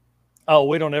rubber. Oh,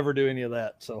 we don't ever do any of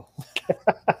that. So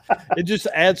it just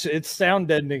it's sound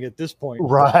deadening at this point.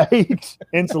 Right.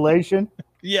 Insulation.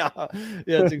 Yeah,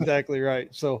 that's exactly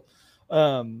right. So,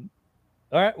 all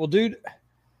right. Well, dude,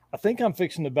 I think I'm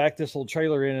fixing to back this little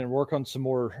trailer in and work on some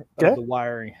more of the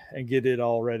wiring and get it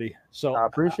all ready. So I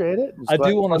appreciate it. I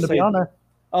do want to say,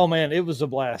 oh man, it was a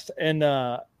blast. And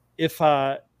if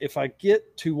I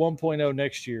get to 1.0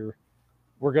 next year,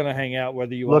 we're going to hang out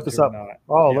whether you want to or not.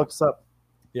 Oh, look us up.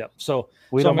 Yeah. So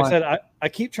I'm excited. I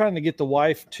keep trying to get the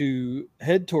wife to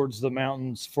head towards the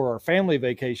mountains for our family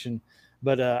vacation,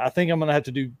 but I think I'm going to have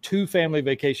to do 2 family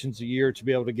vacations a year to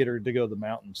be able to get her to go to the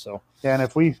mountains. So yeah, and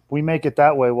if we make it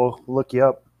that way, we'll look you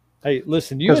up. Hey,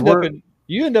 listen, you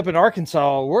end up in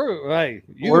Arkansas.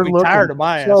 We're tired of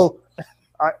my ass. So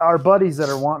our buddies that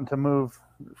are wanting to move,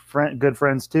 good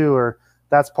friends too,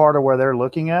 that's part of where they're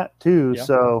looking at too. Yeah.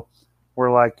 So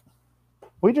we're like,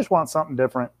 we just want something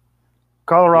different.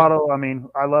 Colorado, I mean,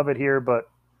 I love it here, but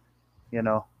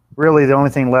really the only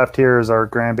thing left here is our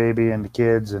grandbaby and the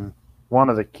kids, and one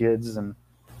of the kids, and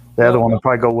the other one will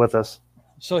probably go with us.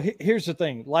 So here's the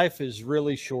thing: life is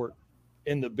really short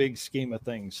in the big scheme of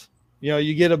things.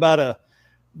 You get about a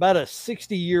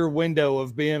 60-year window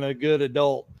of being a good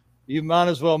adult. You might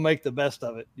as well make the best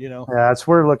of it. Yeah, that's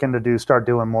what we're looking to start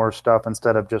doing more stuff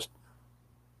instead of just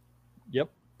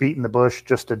beating the bush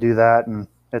just to do that, and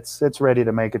it's ready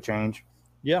to make a change.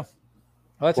 Yeah.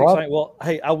 Well, that's exciting. Well,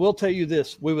 hey, I will tell you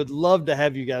this. We would love to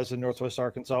have you guys in Northwest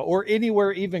Arkansas or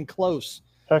anywhere even close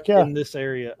in this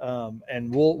area.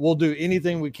 And we'll do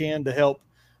anything we can to help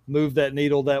move that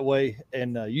needle that way.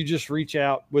 And you just reach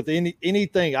out with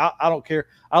anything. I don't care.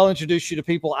 I'll introduce you to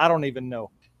people I don't even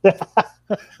know.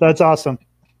 That's awesome.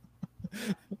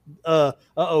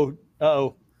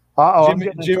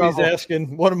 Jimmy's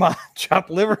asking, what am I, chopped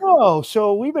liver? Oh,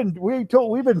 so we've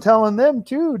been telling them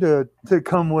too to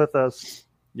come with us.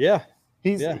 Yeah.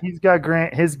 He's got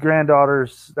his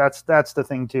granddaughters. That's the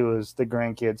thing too, is the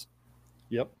grandkids.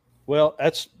 Yep. Well,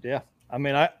 I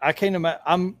mean, I can't imagine.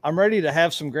 I'm ready to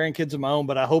have some grandkids of my own,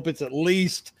 but I hope it's at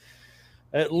least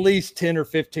 10 or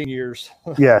 15 years.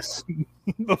 Yes.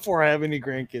 Before I have any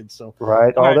grandkids. So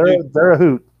right. They're a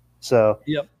hoot. So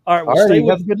yep. All right. Well,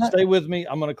 stay with me.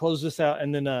 I'm going to close this out,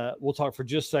 and then we'll talk for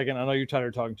just a second. I know you're tired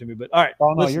of talking to me, but all right.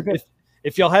 Oh no, you're good.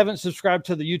 If y'all haven't subscribed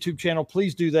to the YouTube channel,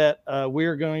 please do that.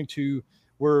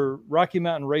 We're Rocky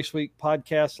Mountain Race Week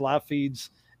podcast live feeds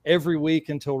every week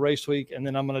until race week, and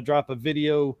then I'm going to drop a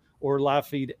video or live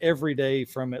feed every day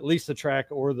from at least the track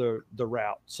or the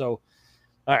route. So,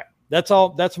 all right, that's all.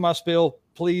 That's my spiel.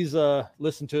 Please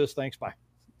listen to us. Thanks. Bye.